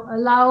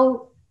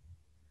allow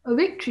a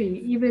victory,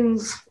 even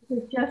if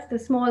it's just a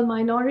small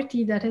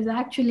minority that has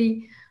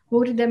actually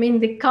voted them in.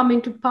 They come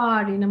into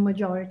power in a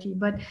majority,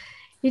 but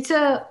it's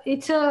a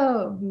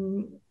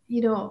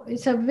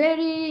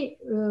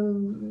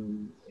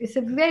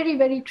very,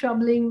 very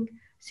troubling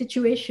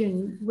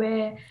situation,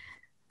 where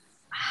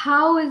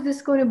how is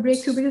this going to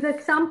break through? Because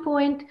at some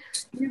point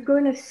you're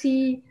going to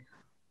see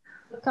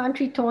a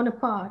country torn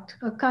apart,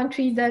 a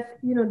country that,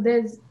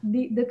 there's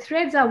the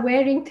threads are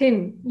wearing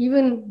thin,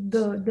 even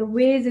the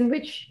ways in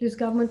which this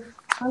government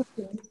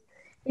functions.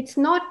 It's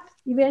not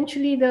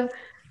eventually the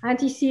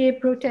anti-CA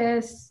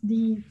protests,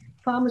 the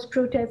farmers'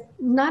 protests,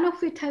 none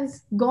of it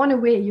has gone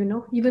away,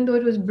 even though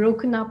it was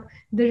broken up.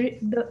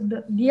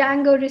 The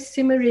anger is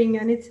simmering,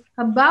 and it's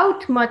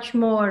about much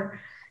more,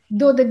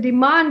 though the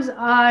demands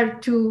are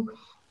to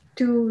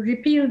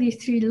repeal these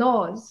three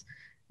laws.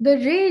 The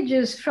rage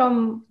is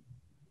from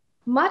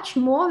much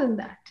more than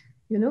that,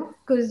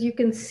 because you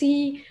can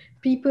see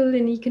people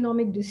in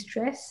economic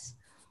distress,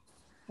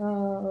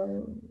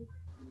 uh,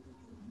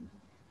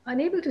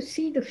 unable to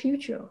see the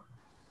future.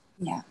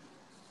 Yeah.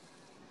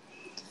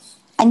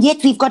 And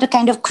yet we've got a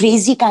kind of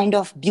crazy kind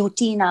of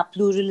beauty in our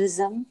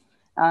pluralism,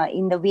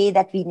 in the way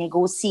that we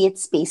negotiate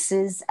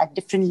spaces at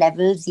different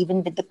levels,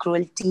 even with the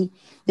cruelty.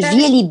 That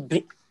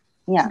is,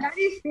 Yeah. that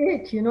is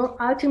it,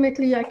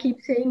 ultimately I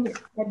keep saying it,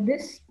 that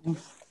this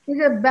is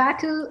a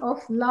battle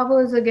of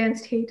lovers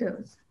against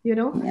haters,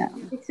 Yeah.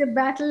 it's a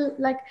battle,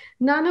 like,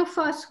 none of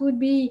us would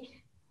be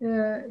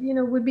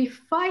would be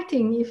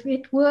fighting if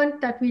it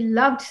weren't that we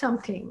loved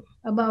something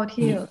about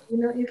here,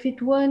 if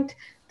it weren't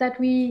that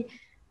we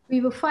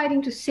were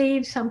fighting to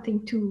save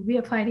something too. We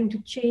are fighting to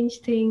change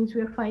things.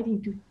 We are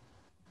fighting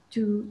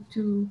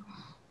to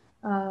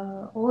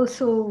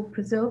also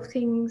preserve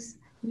things.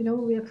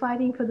 We are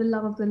fighting for the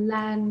love of the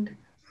land,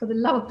 for the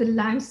love of the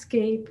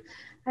landscape,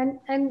 and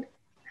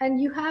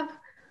you have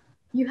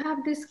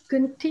this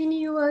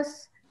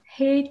continuous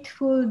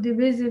hateful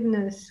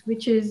divisiveness,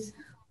 which is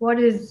what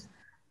is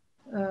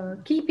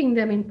keeping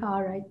them in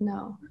power right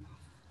now.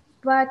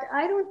 But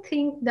I don't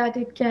think that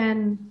it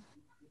can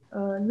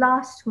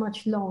last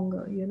much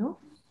longer,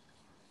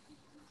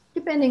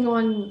 depending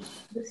on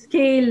the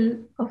scale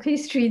of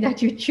history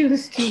that you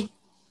choose to.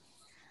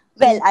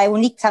 Well, I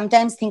only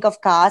sometimes think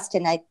of caste,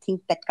 and I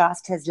think that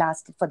caste has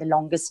lasted for the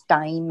longest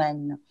time,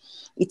 and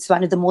it's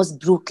one of the most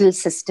brutal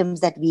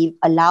systems that we've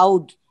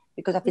allowed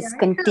because of Yeah, its it's a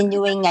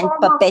continuing and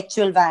form of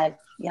perpetual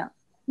violence. Yeah.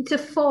 it's a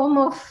form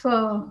of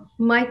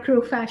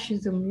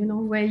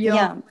micro-fascism, where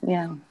Yeah.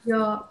 Yeah.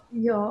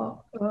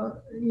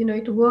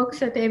 it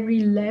works at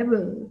every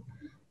level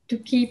to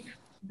keep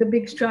the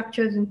big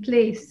structures in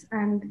place.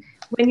 And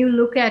when you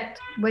look at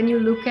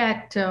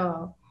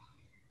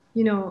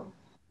you know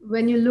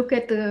when you look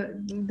at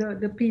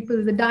the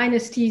people, the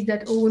dynasties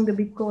that own the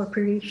big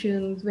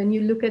corporations, when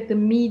you look at the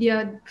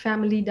media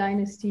family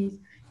dynasties,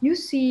 you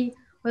see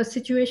a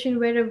situation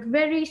where a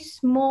very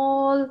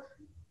small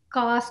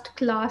caste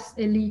class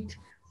elite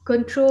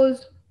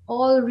controls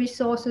all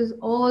resources,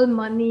 all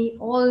money,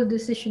 all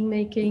decision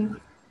making,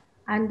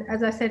 and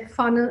as I said,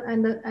 funnel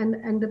and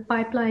the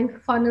pipeline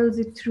funnels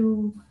it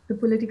through the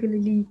political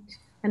elite,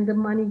 and the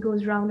money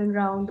goes round and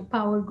round, the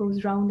power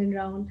goes round and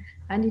round,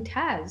 and it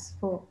has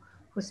for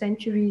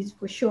centuries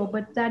for sure.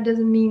 But that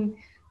doesn't mean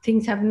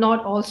things have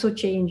not also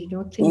changed. You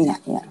know, things Yeah,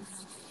 have yeah.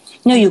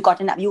 No, you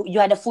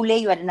had a Phule,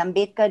 you had an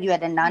Ambedkar, you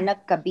had a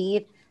Nanak,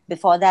 Kabir.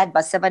 Before that,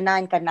 Basavana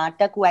in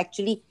Karnataka, who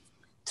actually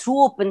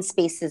threw open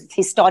spaces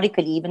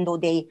historically, even though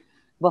they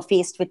were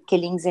faced with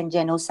killings and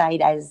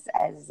genocide as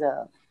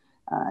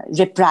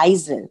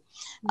reprisal.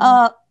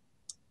 Uh,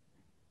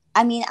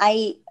 I mean,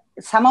 I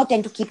somehow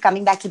tend to keep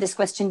coming back to this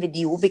question with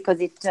you because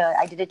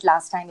I did it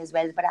last time as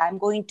well, but I'm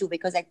going to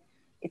because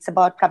it's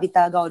about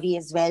Kavitha Gauri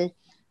as well.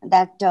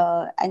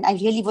 And I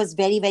really was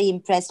very, very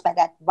impressed by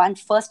that one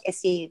first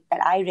essay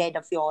that I read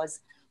of yours,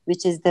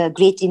 which is the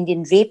Great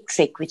Indian Rape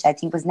Trick, which I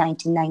think was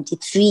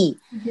 1993.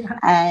 yeah.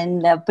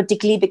 And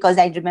particularly because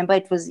I remember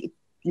a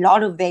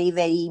lot of very,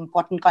 very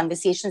important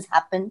conversations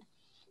happened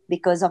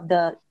because of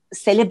the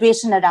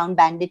celebration around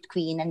Bandit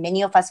Queen, and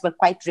many of us were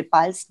quite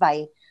repulsed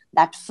by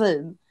that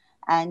film,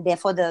 and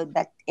therefore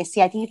that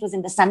essay, I think it was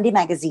in the Sunday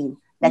magazine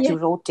that Yeah. you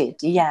wrote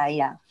it. Yeah,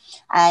 yeah.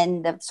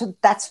 And so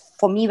that's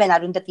for me when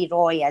Arundhati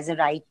Roy, as a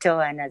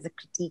writer and as a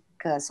critique,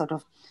 has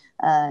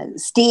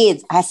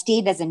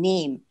stayed as a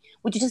name.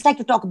 Would you just like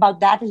to talk about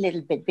that a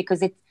little bit?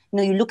 Because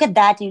you look at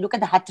that and you look at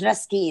the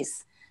Hathras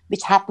case,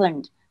 which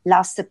happened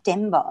last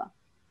September,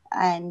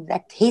 and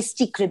that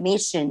hasty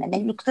cremation, and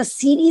then look at the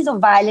series of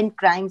violent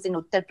crimes in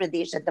Uttar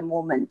Pradesh at the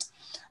moment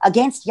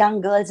against young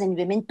girls and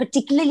women,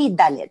 particularly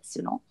Dalits,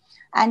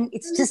 and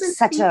it's You just can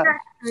such see a,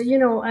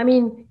 that, I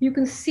mean, you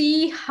can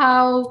see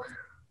how,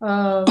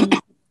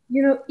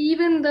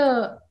 even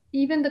the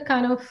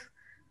kind of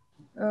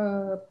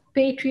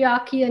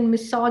patriarchy and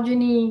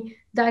misogyny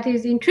that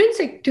is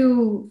intrinsic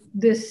to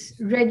this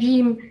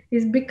regime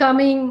is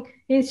becoming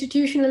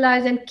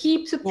institutionalized and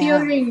keeps yeah,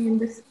 appearing in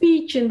the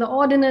speech and the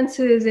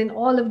ordinances and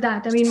all of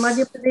that. I mean,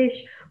 Madhya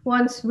Pradesh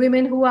wants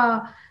women who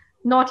are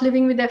not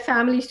living with their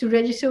families to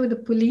register with the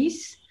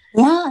police.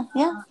 yeah,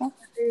 yeah, yeah,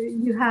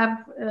 You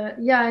have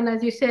yeah, and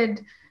as you said,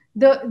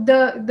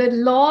 the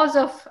laws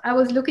of, I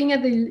was looking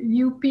at the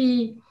UP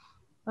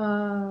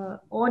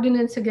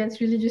ordinance against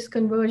religious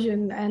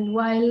conversion, and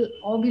while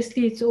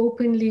obviously it's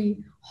openly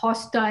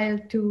hostile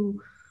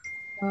to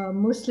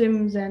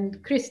Muslims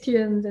and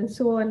Christians and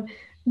so on,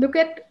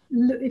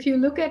 if you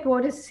look at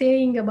what it's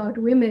saying about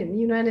women,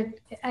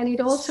 and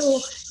it also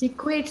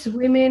equates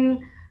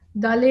women,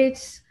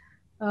 Dalits,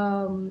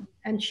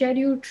 and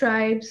scheduled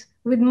tribes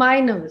with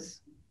minors,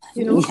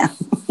 you know. yeah.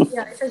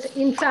 Yeah, it says So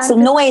infantile,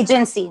 no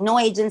agency at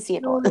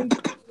no all.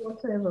 agency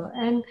whatsoever.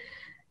 And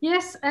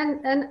yes,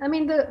 and I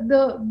mean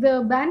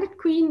the Bandit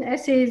Queen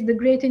essays, the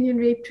Great Indian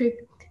Rape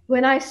Trick.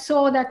 When I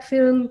saw that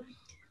film,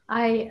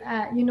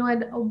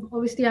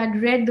 obviously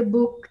I'd read the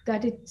book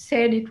that it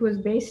said it was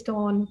based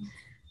on,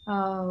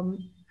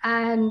 um,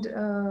 and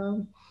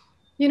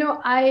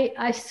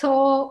I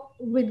saw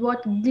with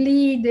what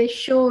glee they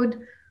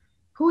showed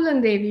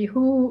Poolan Devi,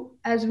 who,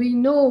 as we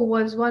know,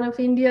 was one of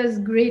India's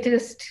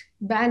greatest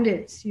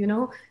bandits.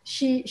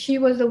 She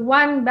was the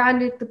one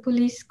bandit the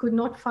police could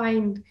not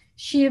find.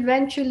 She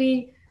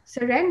eventually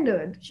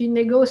surrendered. She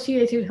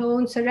negotiated her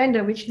own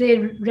surrender, which they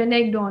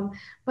reneged on.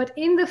 But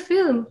in the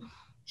film,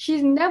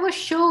 she's never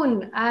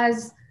shown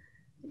as,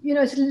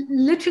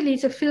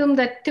 it's a film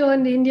that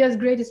turned India's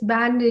greatest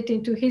bandit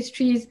into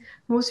history's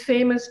most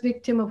famous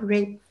victim of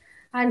rape,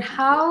 and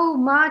how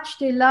much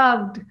they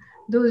loved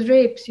those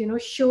rapes,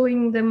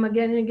 showing them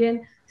again and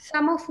again,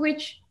 some of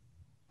which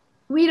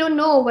we don't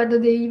know whether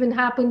they even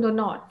happened or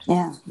not.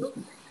 Yeah,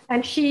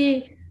 And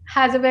she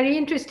has a very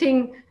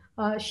interesting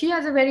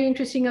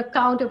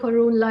account of her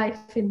own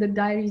life in the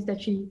diaries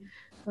that she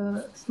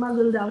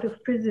smuggled out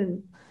of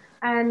prison.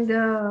 And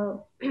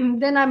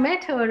then I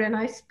met her and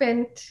I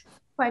spent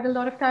quite a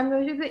lot of time with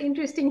her. She's an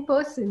interesting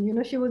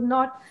person. She was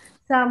not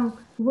some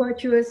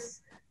virtuous,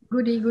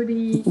 goody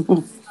goody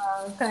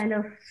kind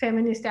of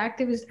feminist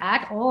activist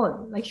at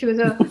all. Like she was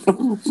a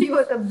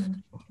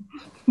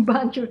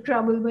bunch of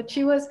trouble, but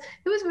it was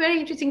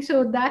very interesting.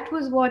 So that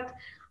was what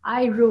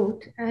I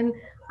wrote. And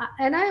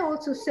I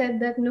also said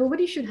that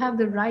nobody should have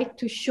the right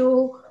to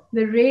show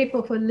the rape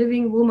of a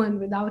living woman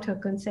without her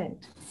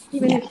consent.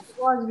 Even yeah. if she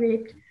was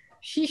raped,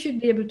 she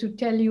should be able to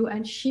tell you,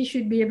 and she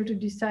should be able to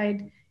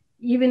decide,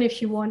 even if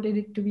she wanted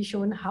it to be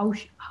shown, how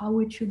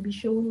it should be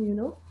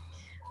shown.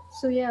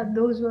 So yeah,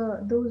 those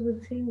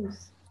were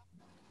things.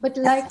 But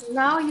like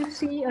now you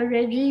see a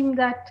regime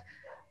that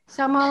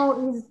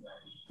somehow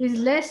is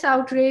less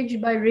outraged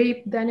by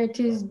rape than it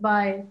is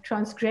by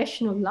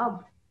transgression of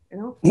love.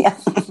 Yeah.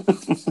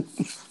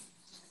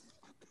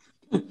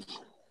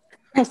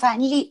 And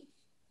finally,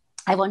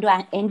 I want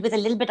to end with a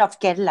little bit of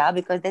Kerala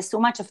because there's so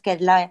much of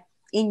Kerala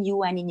in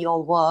you and in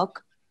your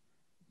work,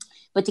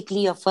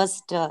 particularly your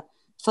first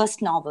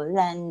novel,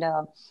 and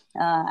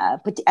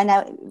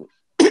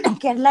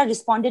Kerala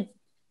responded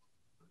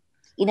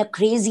in a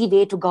crazy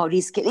way to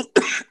Gauri's killing,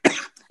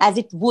 as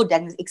it would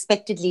and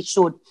expectedly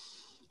should.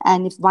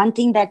 And if one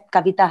thing that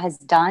Kavitha has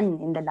done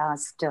in the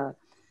last uh,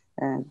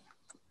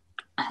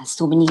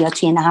 so many years,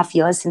 3.5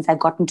 years since I've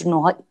gotten to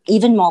know her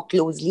even more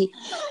closely,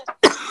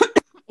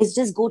 is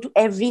just go to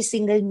every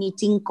single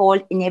meeting call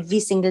in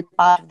every single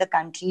part of the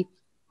country.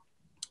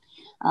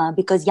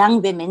 Because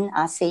young women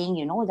are saying,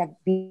 that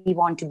we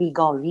want to be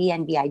Gauri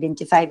and we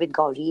identify with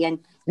Gauri and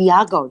we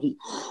are Gauri.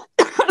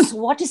 So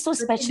what is so But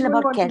they special don't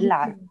about want to be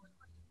Kerala? killed.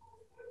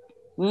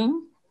 Hmm?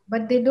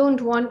 But they don't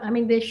want, I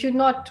mean, they should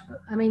not,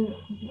 I mean,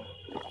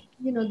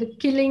 the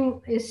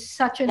killing is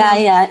such an Yeah,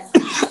 out. yeah,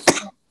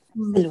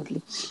 Mm.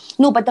 absolutely.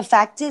 No, but the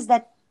fact is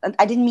that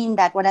I didn't mean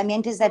that. What I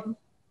meant is that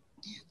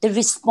the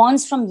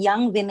response from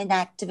young women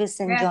activists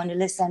and Yes.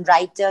 journalists and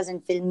writers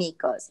and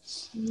filmmakers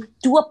Mm.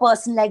 to a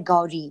person like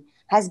Gauri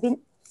has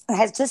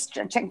just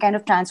kind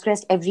of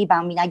transgressed every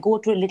boundary. I go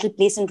to a little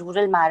place in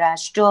rural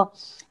Maharashtra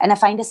and I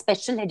find a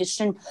special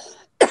edition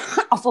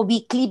of a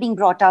weekly being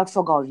brought out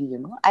for Gauri.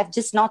 I've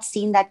just not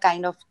seen that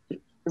kind of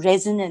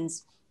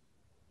resonance.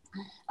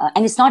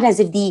 And it's not as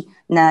if the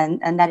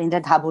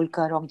Narendra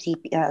Dhabulkar or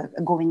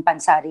Govind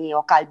Pansare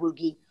or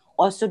Kalburgi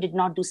also did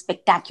not do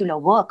spectacular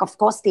work. Of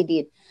course they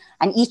did.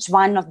 And each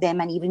one of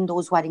them, and even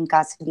those who are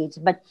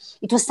incarcerated. But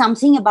it was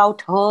something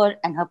about her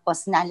and her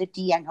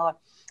personality and her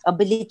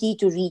ability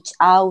to reach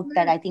out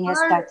that I think has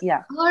Her, started.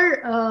 Yeah.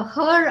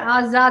 her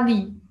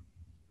azadi,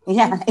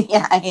 Yeah, yeah,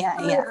 yeah, her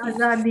yeah, yeah.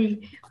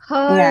 azadi,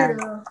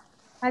 Yeah,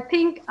 I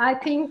think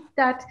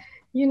that,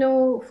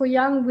 for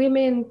young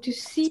women to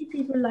see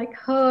people like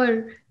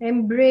her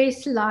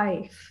embrace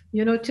life,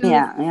 yeah,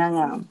 yeah,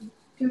 yeah.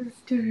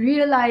 to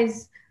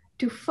realize,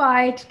 to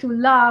fight, to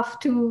laugh,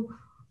 to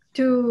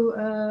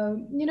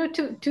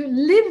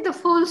live the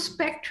full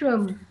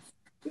spectrum,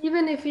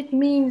 even if it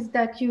means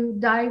that you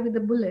die with a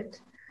bullet.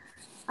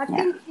 I Yeah.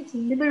 think it's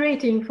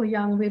liberating for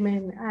young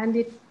women, and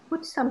it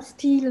puts some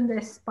steel in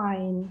their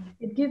spine.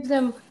 It gives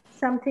them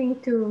something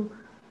to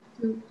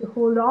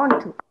hold on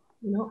to,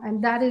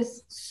 and that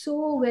is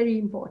so very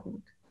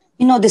important.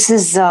 This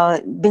has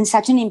been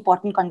such an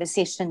important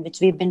conversation, which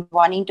we've been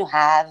wanting to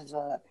have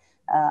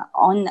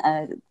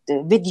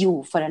with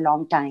you for a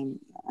long time,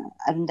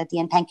 Arundhati,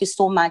 and thank you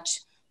so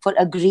much for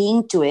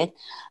agreeing to it.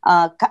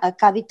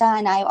 Kavitha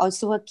and I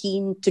also were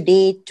keen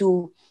today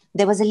to.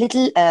 There was a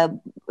little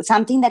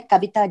something that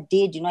Kavitha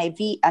did.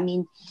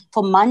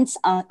 For months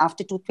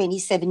after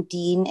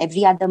 2017,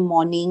 every other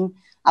morning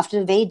after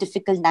a very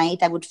difficult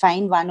night, I would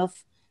find one of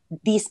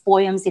these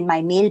poems in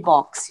my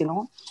mailbox,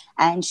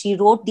 and she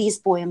wrote these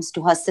poems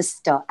to her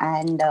sister.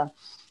 And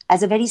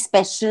as a very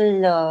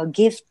special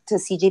gift,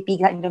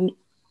 CJP kind of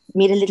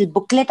made a little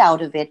booklet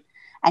out of it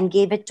and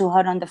gave it to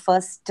her on the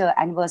first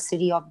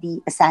anniversary of the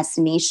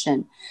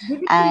assassination.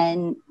 Give it to me.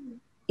 And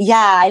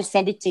yeah, I'll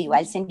send it to you.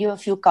 I'll send you a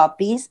few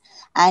copies.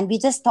 And we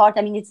just thought,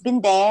 it's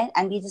been there,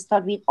 and we just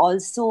thought we'd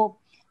also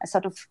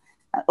sort of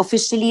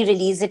officially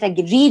re-release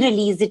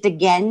it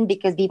again,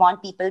 because we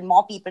want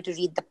more people to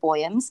read the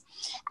poems.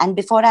 And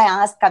before I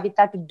ask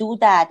Kavitha to do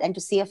that and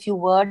to say a few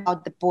words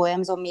about the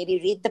poems, or maybe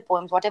read the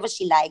poems, whatever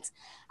she likes,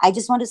 I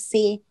just want to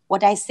say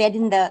what I said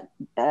in at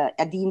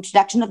the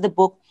introduction of the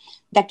book,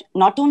 that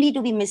not only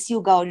do we miss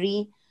you,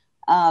 Gauri,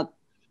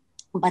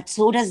 but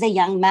so does the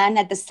young man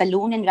at the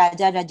saloon in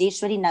Raja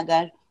Rajeshwari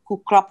Nagar who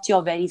cropped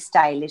your very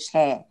stylish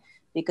hair.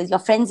 Because your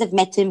friends have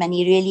met him and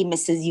he really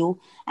misses you.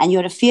 And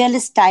you're a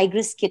fearless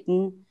tigress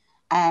kitten.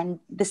 And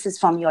this is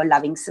from your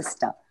loving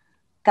sister.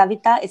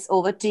 Kavitha, it's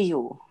over to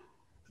you.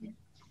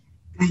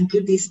 Thank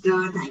you,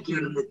 Teesta. Thank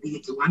you, Arundhati.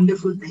 It's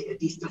wonderful,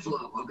 Teesta, for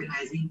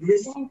organizing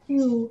this. Thank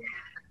you.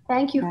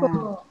 Thank you Yeah.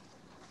 for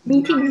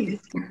meeting me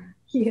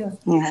here.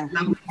 Yeah. I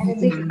love And a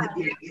meeting big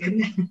Arundhati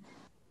again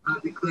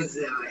because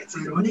it's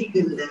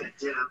ironical that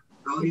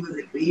Gauri was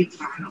a great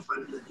fan of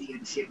Arundhati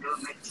and she had never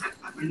met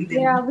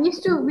Yeah,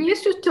 Arundhati. we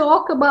used to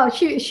talk about,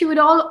 she would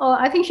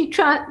I think she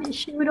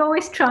would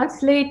always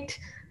translate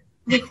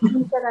the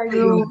things that I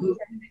wrote.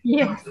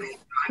 Yes.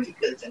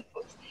 Articles and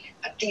books.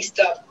 And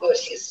Teesta, of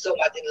course, she's so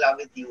much in love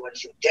with you and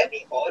she'll tell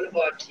me all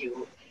about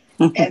you.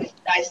 And it's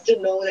nice to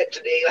know that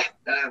today,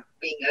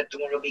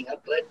 tomorrow being her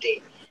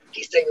birthday,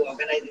 Teesta, you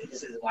organizing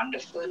this is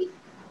wonderful. And,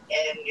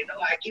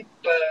 I keep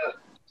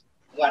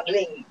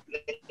wondering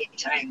many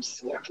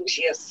times what would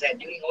she have said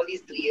during all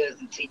these 3 years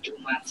and 2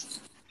 months.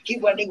 I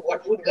keep wondering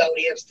what would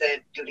Gauri have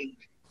said during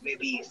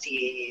maybe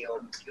CAA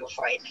or your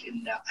fight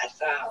in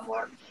Assam,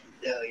 or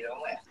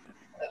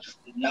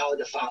now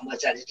the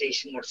farmers'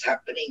 agitation, what's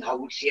happening, how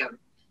would she have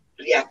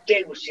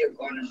reacted? Would she have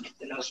gone and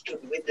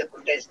stood with the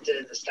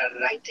protesters,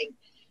 started writing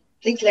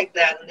things like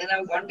that? And then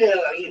I wonder,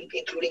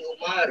 including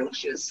Umar, who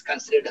she was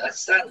considered her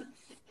son,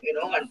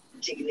 and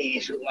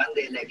Jignesh, who won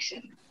the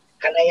election.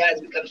 Kanaya has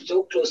become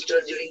so close to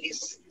us during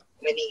these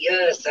many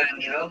years,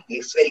 and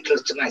he's very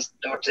close to my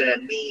daughter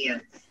and me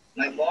and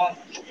my mom.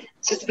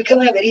 So it's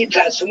become a very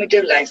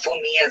transformative life for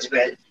me as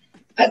well.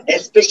 And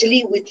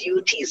especially with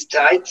you,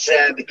 Teesta, it's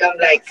become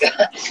like,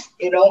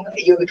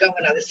 you become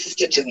another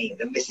sister to me,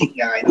 the missing,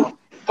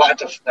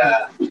 part of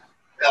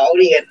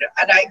Gauri.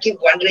 And I keep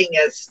wondering,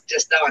 as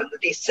just now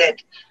Arundhati said,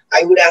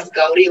 I would ask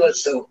Gauri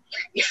also,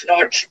 if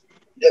not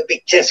the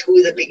big chest, who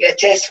is the bigger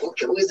chest,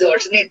 who is the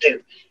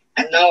alternative?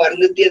 And now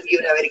Arundhati has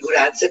given a very good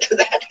answer to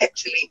that,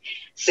 actually,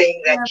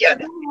 saying that, Yeah,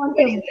 we don't want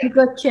a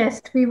bigger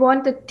chest. We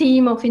want a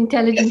team of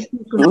intelligent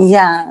people.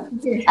 Yeah.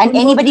 Yes. And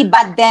anybody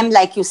but them,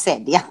 like you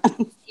said. Yeah.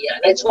 Yeah,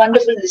 it's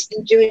wonderful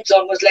listening to you. It's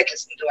almost like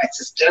listening to my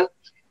sister.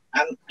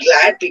 I'm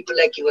glad people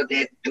like you are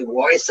there to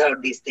voice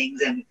out these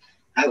things. And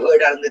I've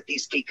heard Arundhati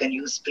speak and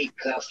you speak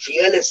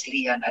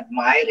fearlessly and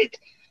admire it.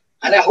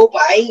 And I hope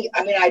I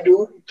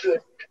do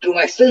to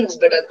my films,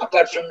 but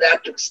apart from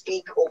that, to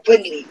speak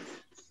openly,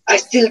 I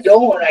still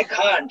don't. I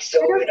can't. So,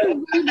 Why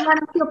don't you read one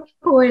of your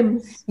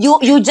poems?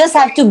 You just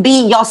have to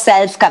be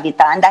yourself,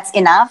 Kavitha, and that's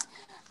enough.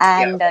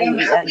 yeah, And but I'm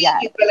happy yeah.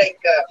 people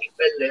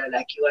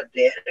like you are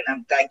there, and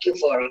I'm thank you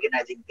for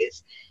organizing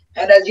this.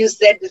 And as you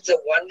said, it's a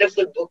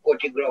wonderful book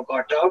what you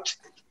got out,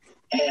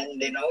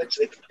 and it's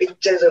with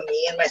pictures of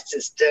me and my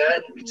sister,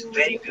 and it's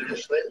very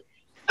beautiful.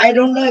 I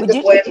don't know if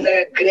the poems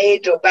are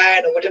great or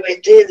bad or whatever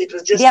it is. It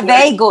was just they are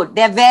very good.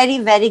 They are very,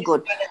 very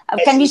good.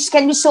 Can we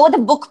show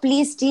the book,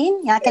 please, team?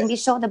 Yeah, can we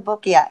show the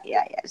book? Yeah.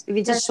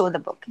 We just show the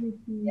book.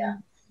 Yeah,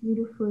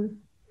 beautiful.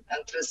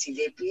 And through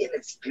CJP, and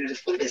it's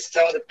beautiful.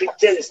 Some of the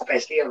pictures,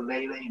 especially, are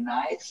very, very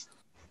nice.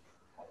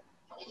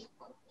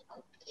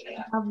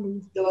 Yeah.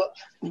 Lovely. So,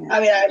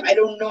 I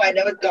don't know. I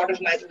never thought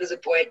of myself as a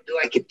poet, though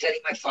I keep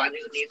telling my father,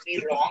 you named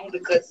me wrong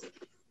because,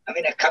 a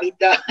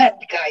Kavitha, and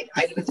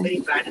I was very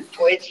bad at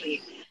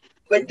poetry.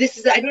 But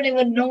I don't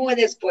even know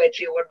whether it's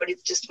poetry or what, but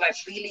it's just my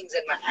feelings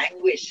and my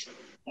anguish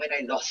when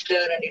I lost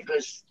her, and it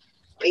was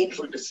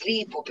painful to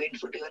sleep or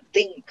painful to even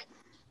think,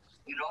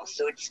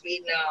 So it's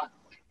been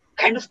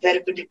kind of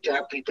therapeutic to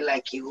have people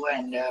like you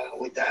and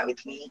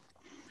with me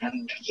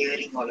and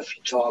hearing all of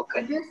you talk.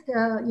 And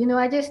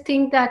I just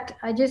think that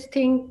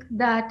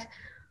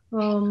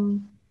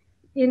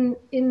in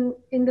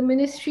the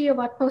ministry of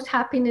utmost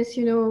happiness,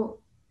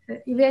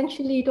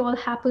 eventually it all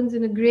happens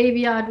in a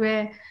graveyard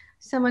where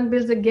someone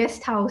builds a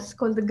guest house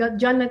called the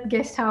Jannat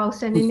guest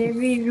house, and in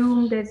every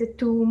room there's a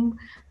tomb,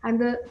 and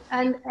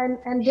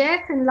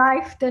death and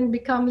life then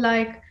become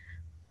like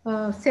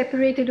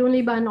separated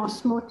only by an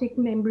osmotic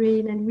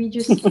membrane, and we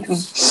just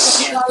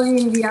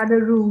Gauri in the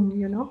other room,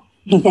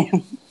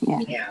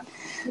 Yeah.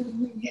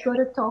 We've got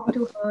to talk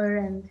to her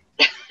and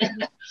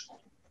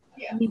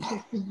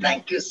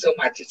Thank you so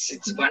much.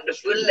 It's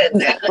wonderful.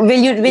 And will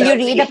you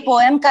read a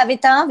poem,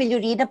 Kavitha? Will you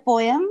read a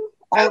poem?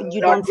 Or I'm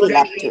you not don't good feel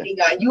at up reading.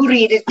 You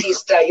read it,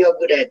 Teesta. You're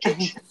good at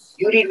it.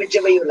 You read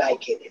whichever you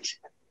like in it.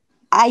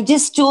 I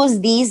just chose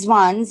these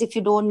ones, if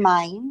you don't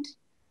mind.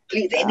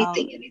 Please,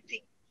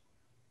 anything.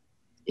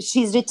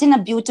 She's written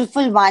a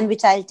beautiful one,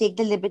 which I'll take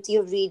the liberty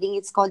of reading.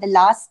 It's called The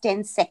Last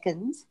 10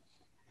 Seconds.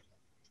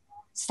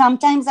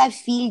 Sometimes I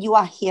feel you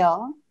are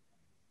here.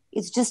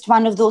 It's just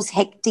one of those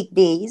hectic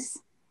days.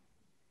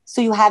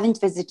 So you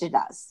haven't visited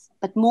us.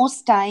 But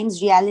most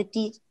times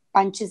reality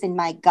punches in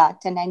my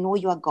gut and I know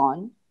you are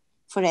gone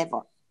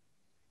forever.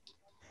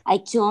 I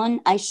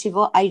turn, I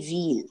shiver, I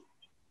reel.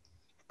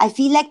 I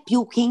feel like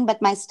puking,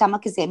 but my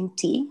stomach is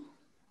empty,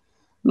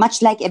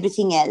 much like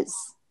everything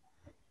else.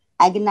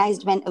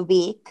 Agonized when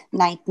awake,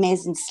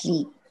 nightmares in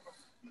sleep.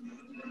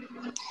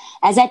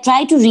 As I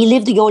try to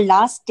relive your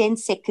last 10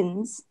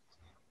 seconds,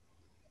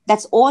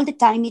 that's all the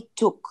time it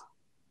took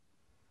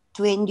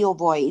to end your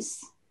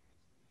voice.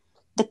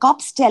 The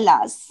cops tell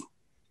us,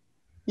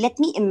 let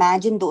me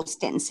imagine those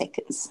 10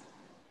 seconds.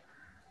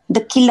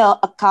 The killer,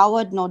 a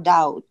coward no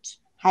doubt,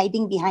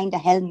 hiding behind a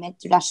helmet,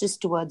 rushes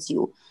towards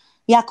you.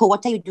 Yako,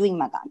 what are you doing,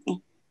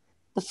 Magani?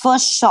 The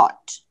first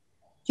shot,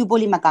 you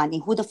boli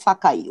Magani, who the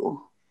fuck are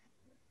you?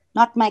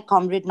 Not my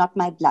comrade, not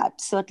my blood,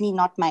 certainly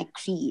not my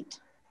creed.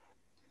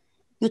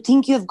 You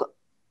think you've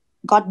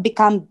got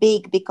become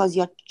big because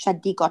your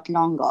chaddi got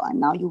longer and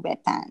now you wear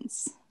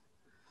pants.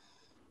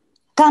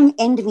 Come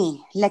end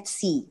me, let's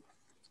see.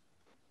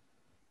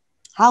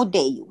 How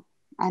dare you?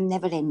 I'm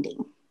never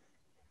ending.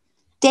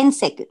 10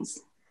 seconds,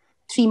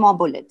 3 more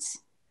bullets,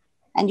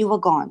 and you were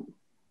gone.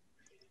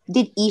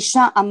 Did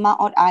Isha, Amma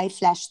or I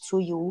flash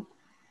through you?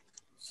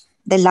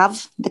 The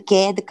love, the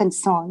care, the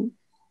concern.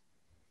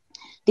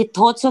 Did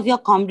thoughts of your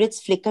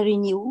comrades flicker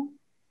in you?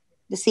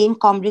 The same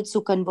comrades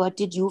who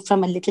converted you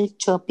from a little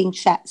chirping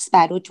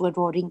sparrow to a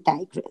roaring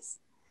tigress.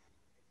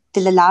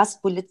 Till the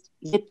last bullet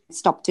ripped and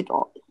stopped it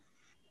all.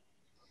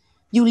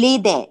 You lay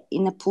there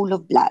in a pool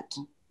of blood,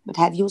 but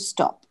have you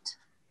stopped?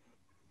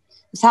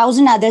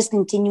 1,000 others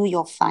continue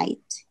your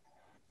fight.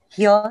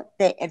 Here,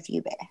 there,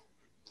 everywhere.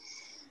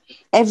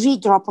 Every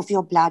drop of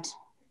your blood,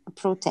 a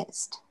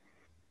protest.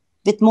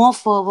 With more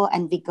fervor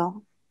and vigor,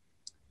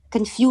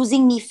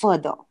 confusing me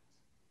further.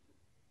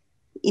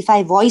 If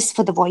I voice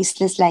for the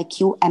voiceless like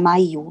you, am I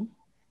you?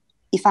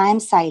 If I am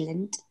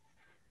silent,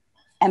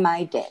 am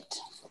I dead?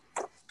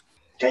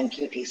 Thank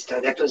you,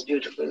 Teesta. That was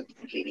beautiful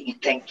reading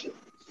it. Thank you.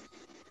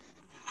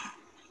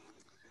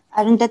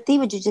 Arundhati,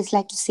 would you just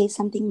like to say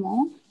something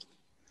more?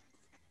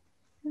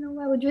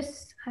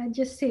 I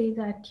just say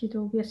that,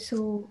 we're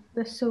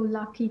so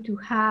lucky to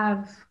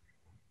have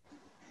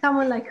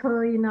someone like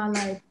her in our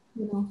life.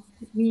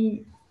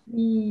 We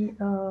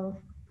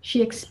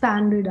she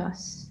expanded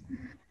us,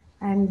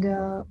 and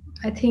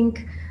I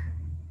think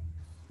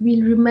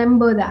we'll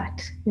remember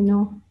that.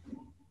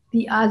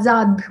 The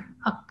Azad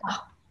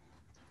Akka.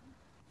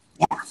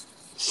 Yeah.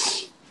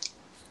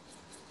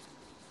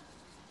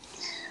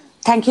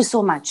 Thank you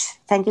so much.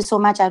 Thank you so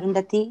much,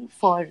 Arundhati,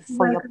 for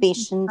your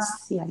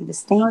patience. Yeah, in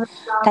this thing.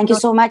 Thank you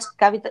so much,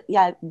 Kavitha.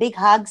 Yeah, big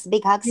hugs,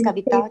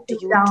 Kavitha, to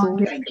you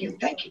too.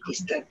 Thank you,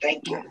 Teesta.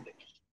 Thank you.